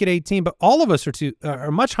 18, Mike at 18, but all of us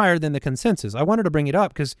are much higher than the consensus. I wanted to bring it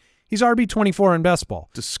up because he's RB24 in best ball.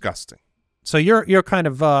 Disgusting. So you're kind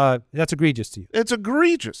of that's egregious to you. It's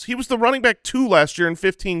egregious. He was the running back 2 last year in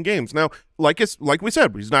 15 games. Now, like we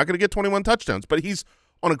said, he's not going to get 21 touchdowns, but he's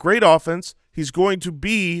on a great offense. He's going to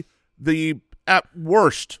be the, at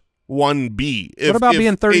worst, 1B. What about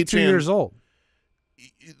being 32 years old?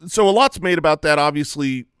 So a lot's made about that.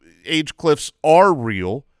 Obviously, age cliffs are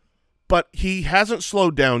real, but he hasn't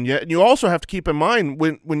slowed down yet. And you also have to keep in mind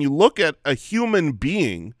when you look at a human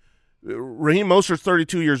being, Raheem Mostert's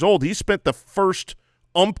 32 years old. He spent the first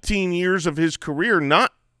umpteen years of his career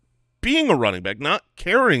not being a running back, not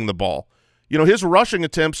carrying the ball. His rushing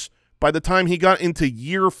attempts by the time he got into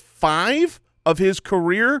year 5 of his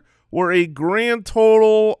career were a grand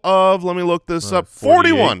total of, let me look this up,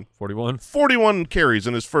 41. 41 carries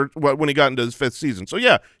in his first when he got into his 5th season. So,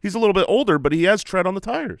 yeah, he's a little bit older, but he has tread on the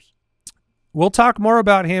tires. We'll talk more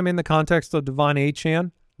about him in the context of DeVonta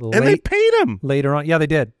Smith. And they paid him. Later on. Yeah, they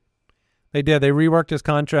did. They did. They reworked his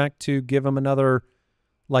contract to give him another,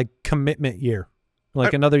 commitment year,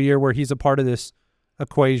 another year where he's a part of this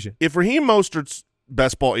equation. If Raheem Mostert's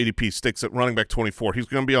best ball ADP sticks at running back 24, he's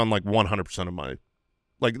going to be on, 100% of my –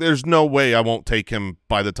 there's no way I won't take him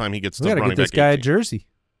by the time he gets to running back 18. We got to get this guy a jersey.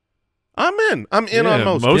 I'm in on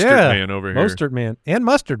Mostert. Mostert man over here. Mostert man and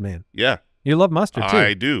Mustard man. Yeah. You love Mustard, too.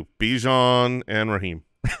 I do. Bijan and Raheem.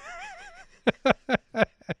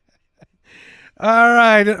 All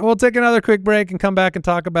right. We'll take another quick break and come back and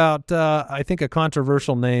talk about, I think, a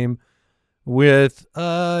controversial name with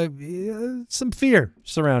some fear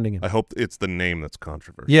surrounding him. I hope it's the name that's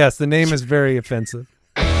controversial. Yes, the name is very offensive.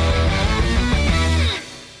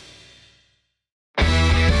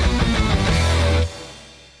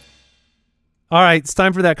 All right, it's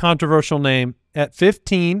time for that controversial name. At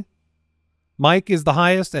 15, Mike is the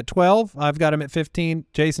highest at 12. I've got him at 15.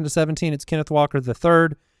 Jason to 17. It's Kenneth Walker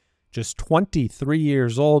III, just 23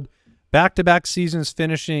 years old. Back-to-back seasons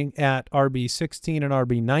finishing at RB16 and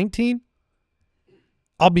RB19.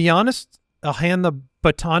 I'll be honest, I'll hand the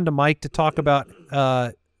baton to Mike to talk about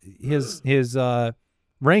his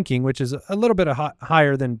ranking, which is a little bit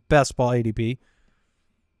higher than best ball ADP.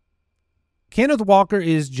 Kenneth Walker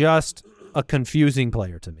is just a confusing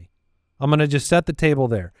player to me. I'm going to just set the table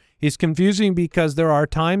there. He's confusing because there are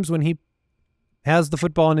times when he has the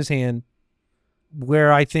football in his hand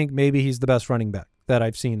where I think maybe he's the best running back that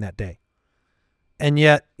I've seen that day. And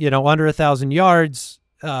yet, under 1,000 yards,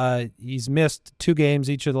 he's missed 2 games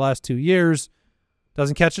each of the last 2 years,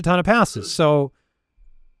 doesn't catch a ton of passes. So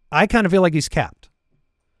I kind of feel like he's capped.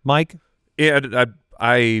 Mike? Yeah,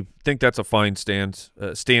 I think that's a fine stance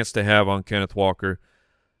to have on Kenneth Walker.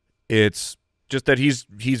 It's just that he's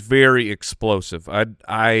very explosive.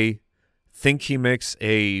 I think he makes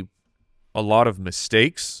a lot of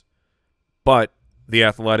mistakes, but the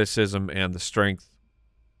athleticism and the strength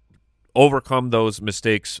overcome those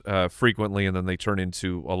mistakes frequently, and then they turn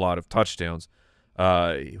into a lot of touchdowns.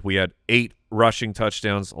 We had 8 rushing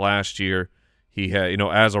touchdowns last year. He had,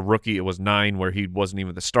 as a rookie, it was 9 where he wasn't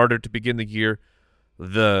even the starter to begin the year.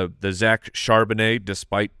 The Zach Charbonnet,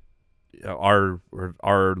 despite our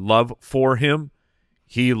love for him,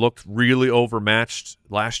 he looked really overmatched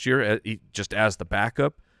last year, just as the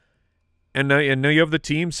backup. And now you have the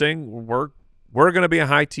team saying we're going to be a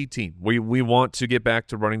high T team. We want to get back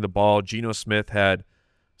to running the ball. Geno Smith had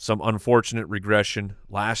some unfortunate regression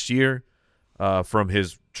last year. from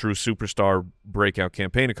his true superstar breakout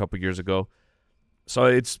campaign a couple years ago. So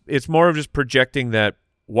it's more of just projecting that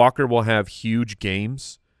Walker will have huge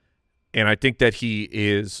games, and I think that he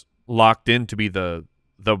is locked in to be the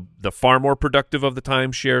far more productive of the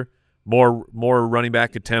timeshare, more running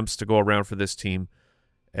back attempts to go around for this team,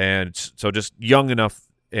 and so just young enough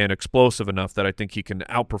and explosive enough that I think he can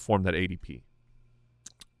outperform that ADP.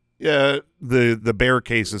 Yeah, the bear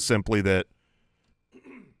case is simply that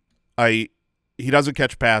he doesn't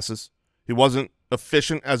catch passes. He wasn't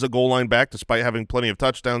efficient as a goal line back despite having plenty of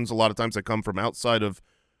touchdowns. A lot of times they come from outside of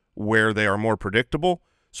where they are more predictable.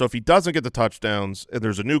 So if he doesn't get the touchdowns and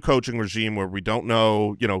there's a new coaching regime where we don't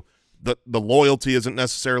know, the loyalty isn't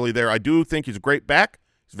necessarily there. I do think he's a great back.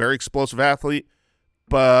 He's a very explosive athlete.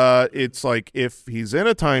 But it's like if he's in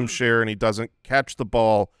a timeshare and he doesn't catch the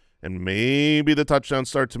ball and maybe the touchdowns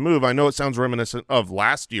start to move. I know it sounds reminiscent of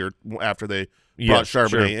last year after they brought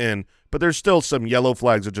Charbonnet in, but there's still some yellow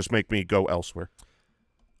flags that just make me go elsewhere.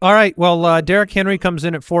 All right, well, Derrick Henry comes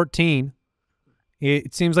in at 14.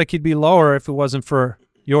 It seems like he'd be lower if it wasn't for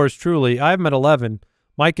yours truly. I have him at 11,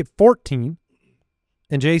 Mike at 14,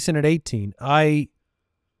 and Jason at 18. I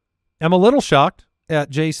am a little shocked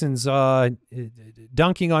at Jason's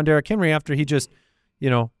dunking on Derrick Henry after he just,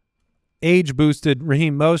 age-boosted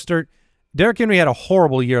Raheem Mostert. Derrick Henry had a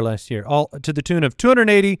horrible year last year, all to the tune of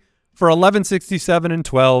 280 for 1167 and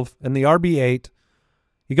 12 and the RB8.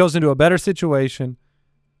 He goes into a better situation.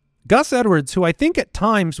 Gus Edwards, who I think at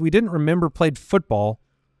times we didn't remember played football,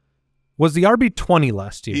 was the RB20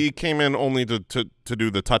 last year. He came in only to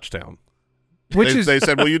do the touchdown. They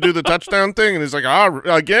said, will you do the touchdown thing? And he's like,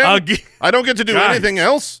 again? I don't get to do anything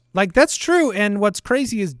else? Like, that's true. And what's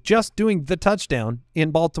crazy is just doing the touchdown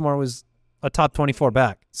in Baltimore was a top 24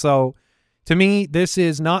 back. So, to me, this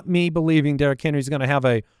is not me believing Derrick Henry is going to have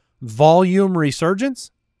a volume resurgence.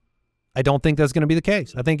 I don't think that's going to be the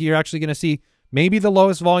case. I think you're actually going to see maybe the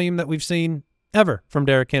lowest volume that we've seen ever from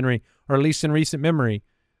Derrick Henry, or at least in recent memory.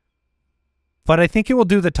 But I think he will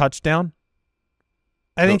do the touchdown.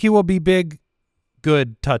 I think he will be big,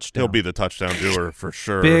 good touchdown. He'll be the touchdown doer for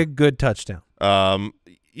sure. Big, good touchdown.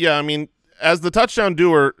 Yeah, I mean, as the touchdown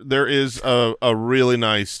doer, there is a really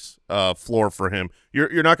nice floor for him.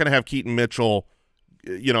 You're not going to have Keaton Mitchell,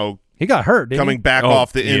 he got hurt, coming back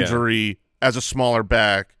off the injury as a smaller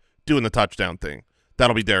back, doing the touchdown thing.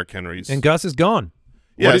 That'll be Derrick Henry's. And Gus is gone.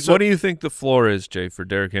 Yeah, what do you think the floor is, Jay, for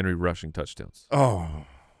Derrick Henry rushing touchdowns? Oh,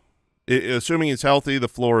 assuming he's healthy, the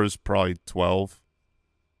floor is probably 12.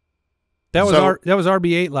 That was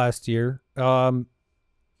RB8 last year. I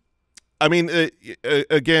mean,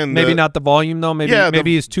 again, maybe not the volume though.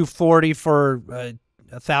 Maybe he's 240 for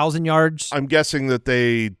 1,000 yards. I'm guessing that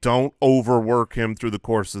they don't overwork him through the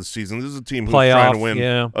course of the season. This is a team who's trying to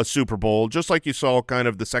win a Super Bowl, just like you saw kind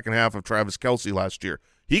of the second half of Travis Kelce last year.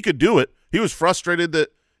 He could do it. He was frustrated that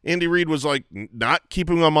Andy Reid was like not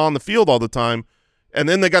keeping him on the field all the time, and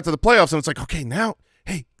then they got to the playoffs, and it's like, okay, now,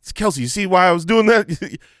 hey, it's Kelce. You see why I was doing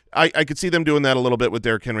that? I could see them doing that a little bit with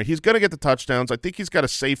Derrick Henry. He's going to get the touchdowns. I think he's got a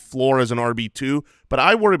safe floor as an RB2, but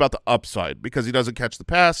I worry about the upside because he doesn't catch the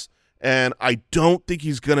pass, and I don't think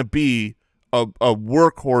he's going to be a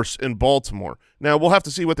workhorse in Baltimore. Now, we'll have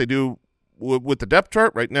to see what they do with the depth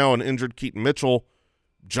chart. Right now, an injured Keaton Mitchell,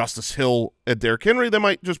 Justice Hill, and Derrick Henry, they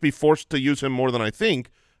might just be forced to use him more than I think.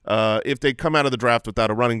 If they come out of the draft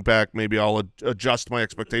without a running back, maybe I'll adjust my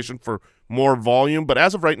expectation for more volume. But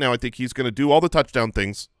as of right now, I think he's going to do all the touchdown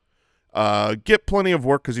things. Get plenty of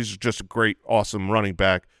work because he's just a great, awesome running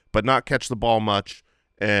back, but not catch the ball much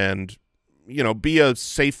and, be a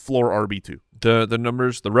safe floor RB2. The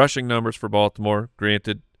numbers, the rushing numbers for Baltimore,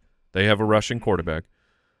 granted, they have a rushing quarterback.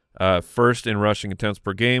 First in rushing attempts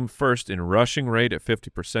per game, first in rushing rate at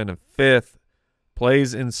 50%, and fifth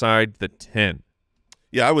plays inside the 10.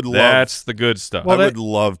 Yeah, I would love. That's the good stuff. I would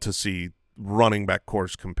love to see running back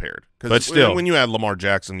course compared. But still, when you add Lamar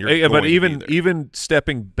Jackson, you're but going to be there. even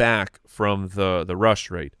stepping back from the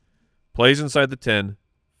rush rate, plays inside the 10,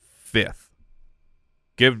 fifth.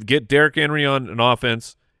 Get Derrick Henry on an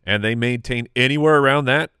offense, and they maintain anywhere around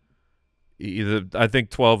that. I think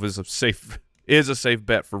 12 is a safe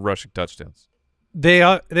bet for rushing touchdowns.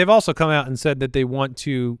 They've also come out and said that they want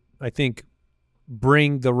to, I think,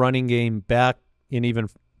 bring the running game back in even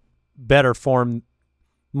better form,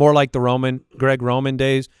 more like the Greg Roman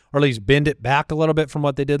days, or at least bend it back a little bit from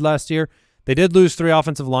what they did last year. They did lose 3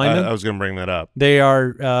 offensive linemen. I was going to bring that up. They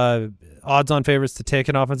are odds-on favorites to take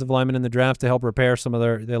an offensive lineman in the draft to help repair some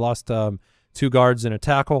of they lost 2 guards and a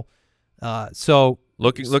tackle. So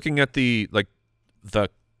looking at the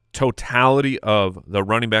totality of the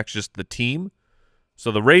running backs, just the team.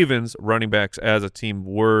 So the Ravens running backs as a team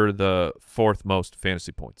were the 4th most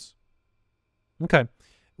fantasy points. Okay.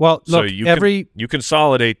 Well, look, so you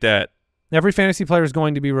consolidate that. Every fantasy player is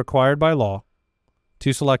going to be required by law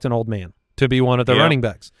to select an old man to be one of the running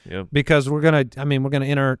backs. Yep. Because we're going to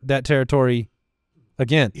enter that territory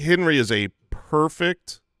again. Henry is a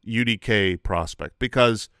perfect UDK prospect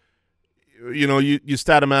because you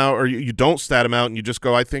stat him out or you don't stat him out and you just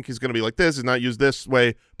go, I think he's going to be like this and not used this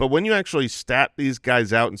way. But when you actually stat these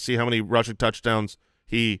guys out and see how many rushing touchdowns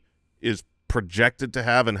he is projected to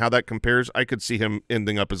have and how that compares, I could see him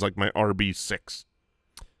ending up as like my RB6.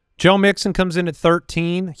 Joe Mixon comes in at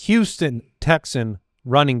 13. Houston Texan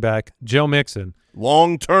running back Joe Mixon.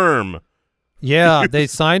 Long term. Yeah, they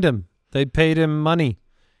signed him. They paid him money.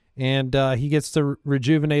 And he gets to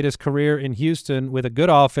rejuvenate his career in Houston with a good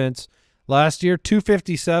offense. Last year,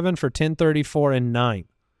 257 for 1034 and 9.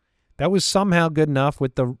 That was somehow good enough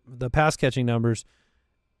with the pass catching numbers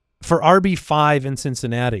for RB5 in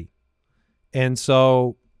Cincinnati. And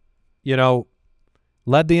so,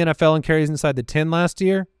 led the NFL in carries inside the 10 last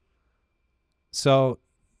year. So,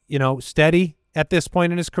 steady at this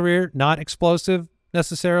point in his career, not explosive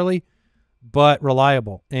necessarily, but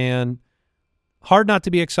reliable. And hard not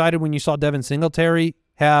to be excited when you saw Devin Singletary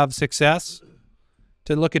have success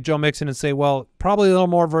to look at Joe Mixon and say, well, probably a little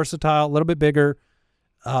more versatile, a little bit bigger,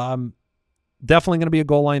 definitely going to be a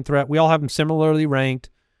goal line threat. We all have him similarly ranked.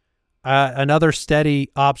 Another steady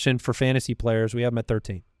option for fantasy players. We have him at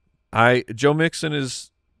 13. Joe Mixon is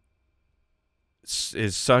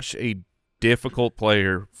such a difficult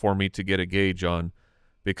player for me to get a gauge on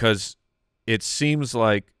because it seems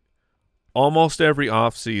like almost every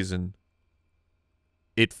offseason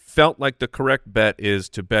it felt like the correct bet is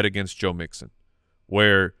to bet against Joe Mixon,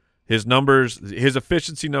 where his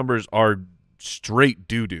efficiency numbers are straight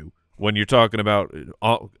doo-doo when you're talking about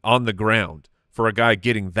on the ground for a guy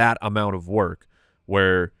getting that amount of work,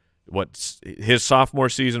 where his sophomore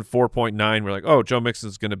season, 4.9, we're like, oh, Joe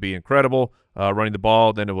Mixon's going to be incredible running the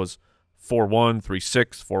ball. Then it was 4.1,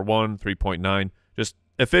 3.6, 4.1, 3.9. Just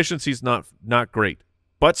efficiency's not great,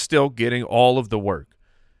 but still getting all of the work.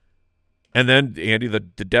 And then, Andy, the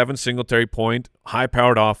Devin Singletary point,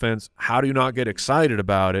 high-powered offense, how do you not get excited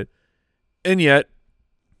about it? And yet,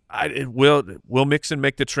 will Mixon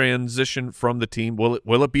make the transition from the team?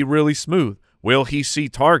 Will it be really smooth? Will he see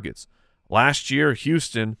targets? Last year,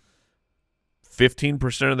 Houston,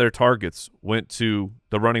 15% of their targets went to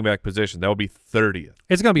the running back position. That would be 30th.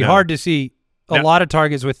 It's going to be hard to see a lot of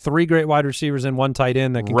targets with 3 great wide receivers and 1 tight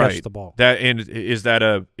end that can catch the ball. Is that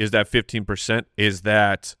 15%? Is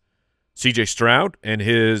that C.J. Stroud and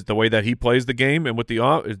the way that he plays the game and with the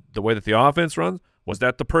way that the offense runs? Was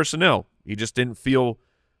that the personnel? He just didn't feel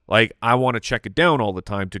like I want to check it down all the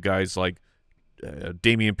time to guys like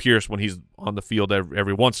Dameon Pierce when he's on the field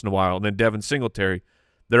every once in a while, and then Devin Singletary.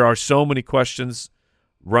 There are so many questions.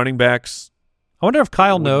 Running backs. I wonder if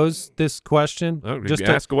Kyle knows this question. Oh, just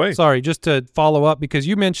ask away. Sorry, just to follow up, because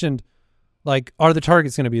you mentioned, like, are the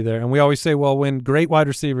targets going to be there? And we always say, well, when great wide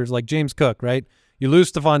receivers like James Cook, right, you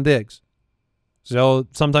lose Stephon Diggs. So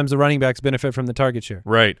sometimes the running backs benefit from the target share.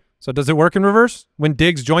 Right. So does it work in reverse? When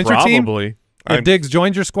Diggs joins your team? Probably. If Diggs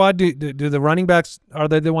joins your squad, do the running backs, are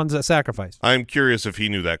they the ones that sacrifice? I'm curious if he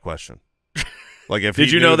knew that question. Like, if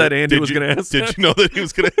did you know that Andy was going to ask that? Did you know that he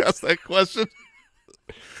was going to ask that question?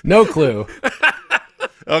 No clue.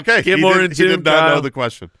 Okay, Get he more did, into he did not Kyle. know the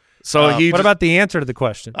question. So What about the answer to the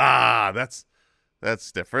question? That's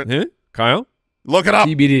different. Huh? Kyle? Look it up.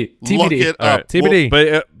 TBD. Look it All up. right. TBD.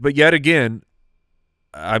 Well, but yet again,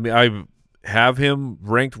 I mean, I have him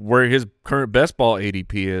ranked where his current best ball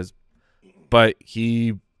ADP is, but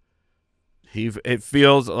it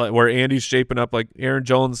feels like where Andy's shaping up, like Aaron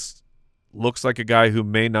Jones looks like a guy who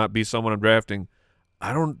may not be someone I'm drafting.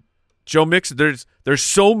 Joe Mixon, there's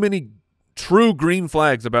so many true green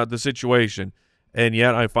flags about the situation, and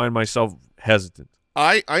yet I find myself hesitant.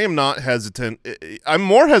 I am not hesitant. I'm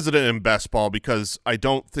more hesitant in best ball because I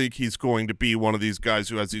don't think he's going to be one of these guys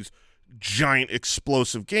who has these giant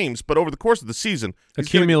explosive games, but over the course of the season,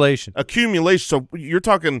 Accumulation. So you're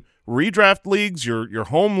talking redraft leagues, your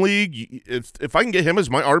home league. If I can get him as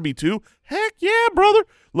my RB2, heck yeah, brother.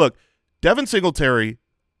 Look, Devin Singletary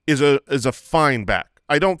is a fine back.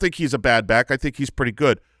 I don't think he's a bad back. I think he's pretty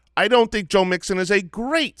good. I don't think Joe Mixon is a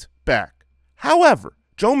great back. However,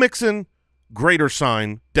 Joe Mixon, greater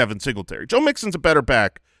sign Devin Singletary. Joe Mixon's a better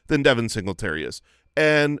back than Devin Singletary is.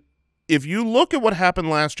 And if you look at what happened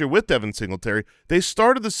last year with Devin Singletary, they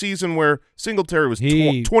started the season where Singletary was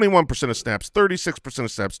 21% of snaps, 36%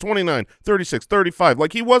 of snaps, 29, 36, 35.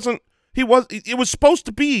 Like it was supposed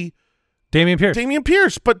to be Dameon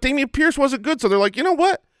Pierce. But Dameon Pierce wasn't good, so they're like, you know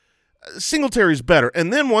what? Singletary's better.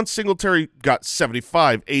 And then once Singletary got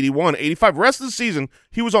 75, 81, 85, rest of the season,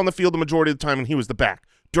 he was on the field the majority of the time, and he was the back.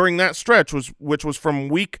 During that stretch, which was from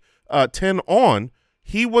week 10 on,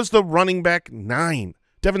 he was the running back 9.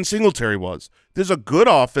 Devin Singletary was. There's a good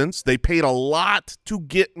offense. They paid a lot to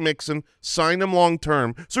get Mixon, signed him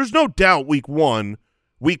long-term. So there's no doubt week 1,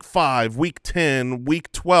 week 5, week 10,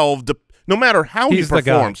 week 12, no matter how he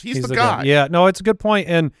performs, he's the guy. Yeah, no, it's a good point.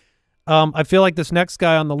 And I feel like this next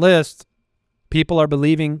guy on the list, people are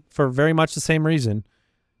believing for very much the same reason.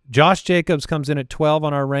 Josh Jacobs comes in at 12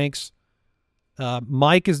 on our ranks.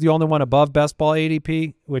 Mike is the only one above best ball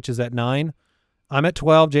ADP, which is at 9. I'm at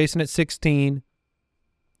 12, Jason at 16.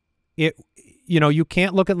 You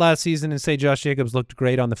can't look at last season and say Josh Jacobs looked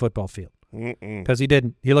great on the football field because he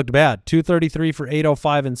didn't. He looked bad. 233 for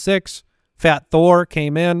 805 and 6. Fat Thor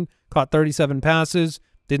came in, caught 37 passes,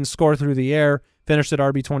 didn't score through the air, finished at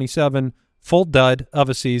RB27, full dud of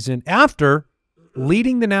a season after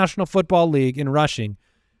leading the National Football League in rushing.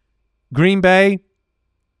 Green Bay,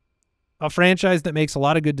 a franchise that makes a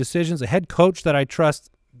lot of good decisions, a head coach that I trust,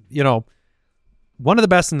 one of the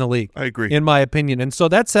best in the league. I agree. In my opinion. And so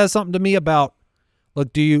that says something to me about,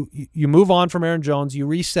 look, do you move on from Aaron Jones, you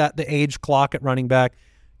reset the age clock at running back,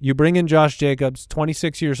 you bring in Josh Jacobs,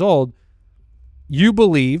 26 years old, you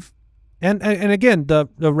believe, and again, the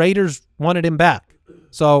Raiders wanted him back.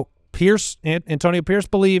 So Antonio Pierce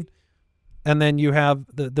believed, and then you have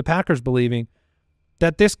the Packers believing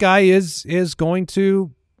that this guy is going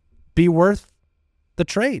to be worth the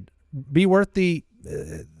trade, be worth the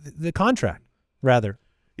contract, rather.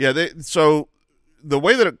 Yeah, so the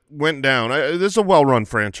way that it went down, this is a well-run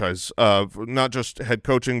franchise, not just head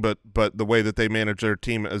coaching, but the way that they manage their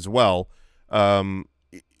team as well.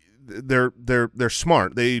 They're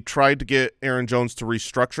smart. They tried to get Aaron Jones to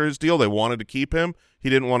restructure his deal. They wanted to keep him. He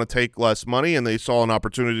didn't want to take less money, and they saw an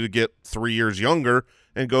opportunity to get 3 years younger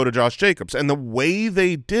and go to Josh Jacobs. And the way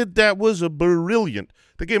they did that was brilliant.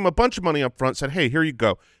 They gave him a bunch of money up front, said, hey, here you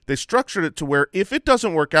go. They structured it to where if it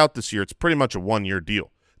doesn't work out this year, it's pretty much a one-year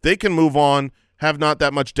deal. They can move on, have not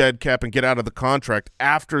that much dead cap, and get out of the contract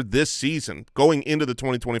after this season, going into the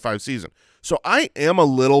 2025 season. So I am a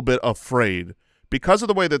little bit afraid because of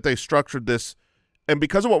the way that they structured this and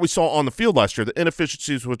because of what we saw on the field last year, the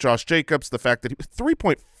inefficiencies with Josh Jacobs, the fact that he was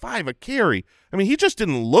 3.5 a carry. I mean, he just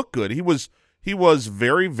didn't look good. He was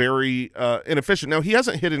very, very inefficient. Now, he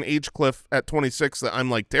hasn't hit an age cliff at 26 that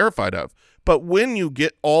I'm, terrified of. But when you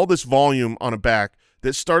get all this volume on a back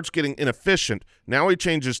that starts getting inefficient, now he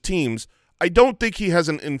changes teams. I don't think he has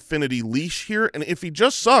an infinity leash here, and if he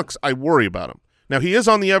just sucks, I worry about him. Now, he is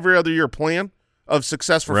on the every other year plan of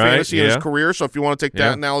success for fantasy in his career, so if you want to take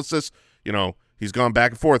that analysis, he's gone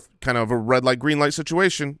back and forth, kind of a red light, green light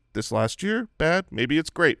situation. This last year, bad, maybe it's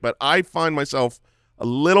great. But I find myself a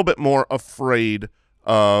little bit more afraid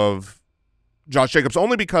of Josh Jacobs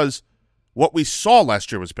only because what we saw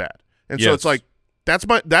last year was bad. And so it's like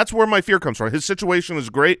that's where my fear comes from. His situation is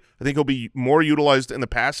great. I think he'll be more utilized in the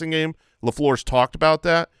passing game. LaFleur's talked about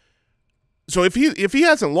that. So if he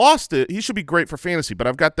hasn't lost it, he should be great for fantasy. But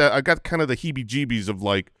I've got kind of the heebie-jeebies of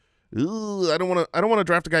I don't want to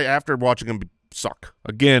draft a guy after watching him suck.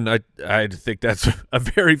 Again, I think that's a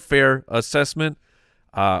very fair assessment.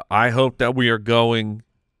 I hope that we are going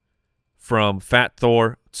from Fat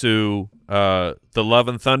Thor to the Love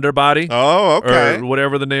and Thunder body. Oh, okay. Or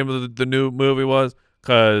whatever the name of the new movie was,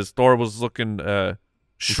 because Thor was looking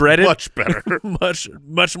shredded. Much better.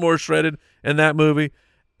 much more shredded in that movie.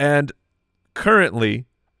 And currently,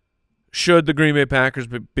 should the Green Bay Packers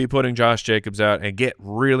be putting Josh Jacobs out and get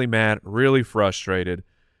really mad, really frustrated,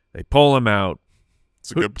 they pull him out.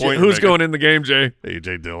 It's a good point. Who's going in the game, Jay?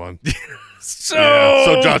 A.J. Dillon.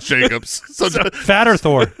 So Josh Jacobs. So Fatter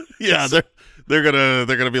Thor. Yeah, they're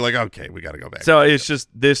gonna be like, okay, we got to go back. So it's just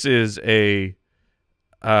this is a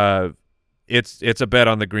it's a bet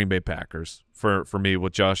on the Green Bay Packers for me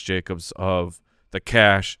with Josh Jacobs of the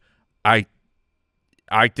cash. I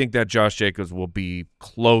think that Josh Jacobs will be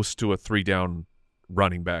close to a 3-down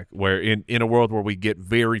running back, where in a world where we get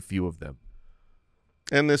very few of them.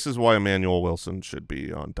 And this is why Emmanuel Wilson should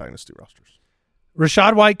be on dynasty rosters.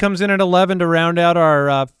 Rachaad White comes in at 11 to round out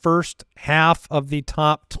our first half of the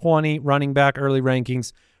top 20 running back early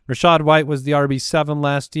rankings. Rachaad White was the RB7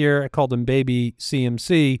 last year. I called him Baby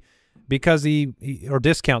CMC because or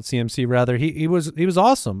Discount CMC rather. He was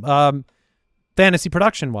awesome. Fantasy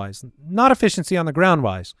production-wise, not efficiency on the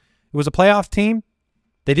ground-wise. It was a playoff team.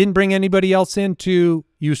 They didn't bring anybody else in to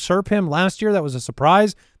usurp him last year. That was a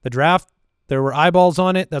surprise. The draft, there were eyeballs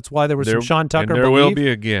on it. That's why there was some Sean Tucker and there belief. will be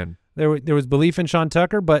again. There was belief in Sean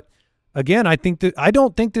Tucker, but again, I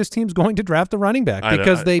don't think this team's going to draft a running back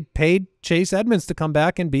because they paid Chase Edmonds to come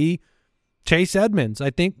back and be Chase Edmonds. I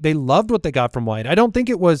think they loved what they got from White. I don't think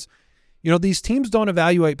it was, these teams don't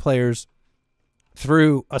evaluate players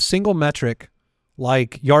through a single metric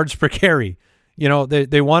like yards per carry.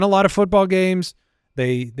 They won a lot of football games.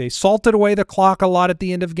 They salted away the clock a lot at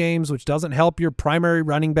the end of games, which doesn't help your primary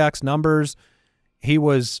running back's numbers. He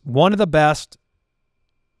was one of the best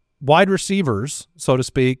wide receivers, so to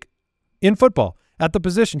speak, in football at the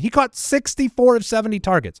position. He caught 64 of 70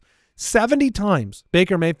 targets. 70 times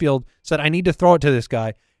Baker Mayfield said, I need to throw it to this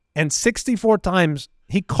guy, and 64 times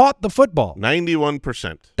he caught the football.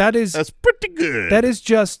 91%. That's pretty good. That is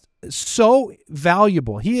just so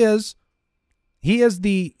valuable. He is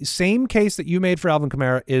the same case that you made for Alvin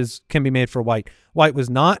Kamara can be made for White. White was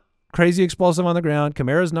not crazy explosive on the ground.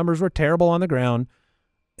 Kamara's numbers were terrible on the ground,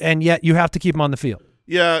 and yet you have to keep him on the field.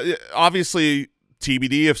 Yeah, obviously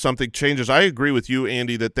TBD if something changes. I agree with you,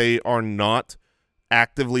 Andy, that they are not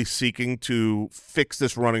actively seeking to fix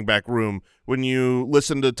this running back room. When you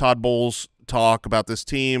listen to Todd Bowles talk about this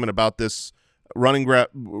team and about this running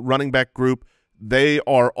back group, they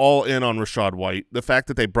are all in on Rachaad White. The fact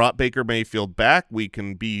that they brought Baker Mayfield back, we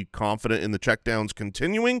can be confident in the checkdowns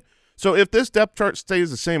continuing. So if this depth chart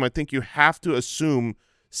stays the same, I think you have to assume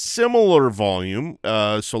similar volume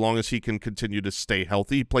so long as he can continue to stay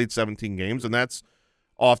healthy. He played 17 games, and that's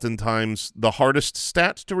oftentimes the hardest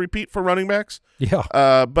stat to repeat for running backs.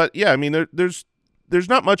 Yeah. But, yeah, I mean, there's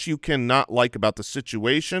not much you cannot like about the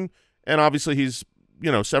situation, and obviously he's,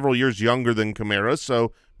 several years younger than Kamara,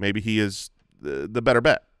 so maybe he is the better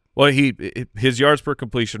bet. Well, his yards per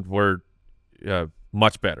completion were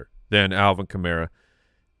much better than Alvin Kamara.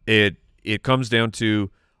 It comes down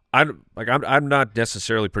to I'm not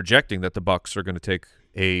necessarily projecting that the Bucs are going to take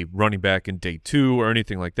a running back in day 2 or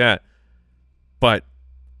anything like that, but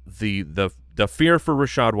the fear for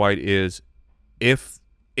Rachaad White is if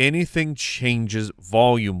anything changes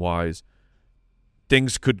volume wise,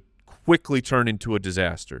 things could quickly turn into a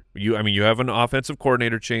disaster. You have an offensive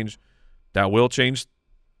coordinator change. That will change.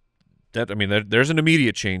 There's an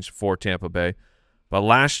immediate change for Tampa Bay. But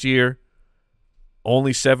last year,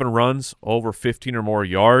 only 7 runs over 15 or more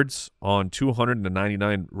yards on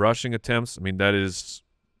 299 rushing attempts.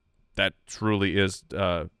 That truly is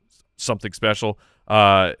something special.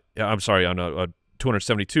 I'm sorry, on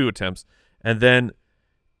 272 attempts. And then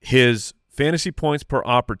his fantasy points per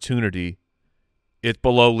opportunity, it's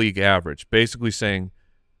below league average, basically saying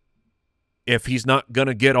if he's not going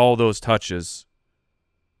to get all those touches,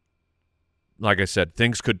 like I said,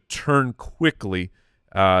 things could turn quickly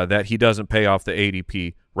that he doesn't pay off the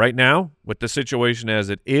ADP. Right now, with the situation as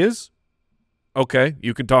it is, okay,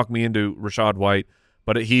 you can talk me into Rachaad White,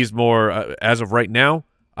 but he's more, as of right now,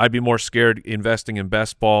 I'd be more scared investing in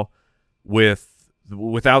best ball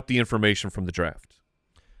without the information from the draft.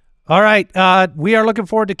 All right, we are looking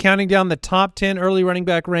forward to counting down the top 10 early running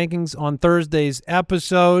back rankings on Thursday's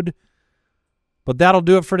episode. But that'll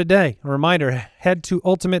do it for today. A reminder, head to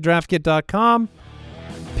ultimatedraftkit.com,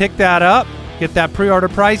 pick that up, get that pre-order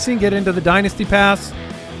pricing, get into the Dynasty Pass.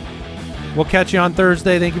 We'll catch you on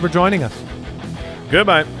Thursday. Thank you for joining us.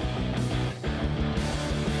 Goodbye.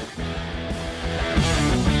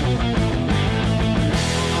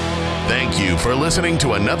 Thank you for listening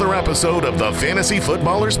to another episode of the Fantasy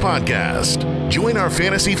Footballers Podcast. Join our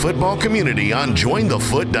fantasy football community on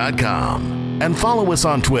jointhefoot.com and follow us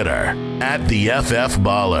on Twitter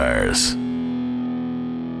 @TheFFBallers.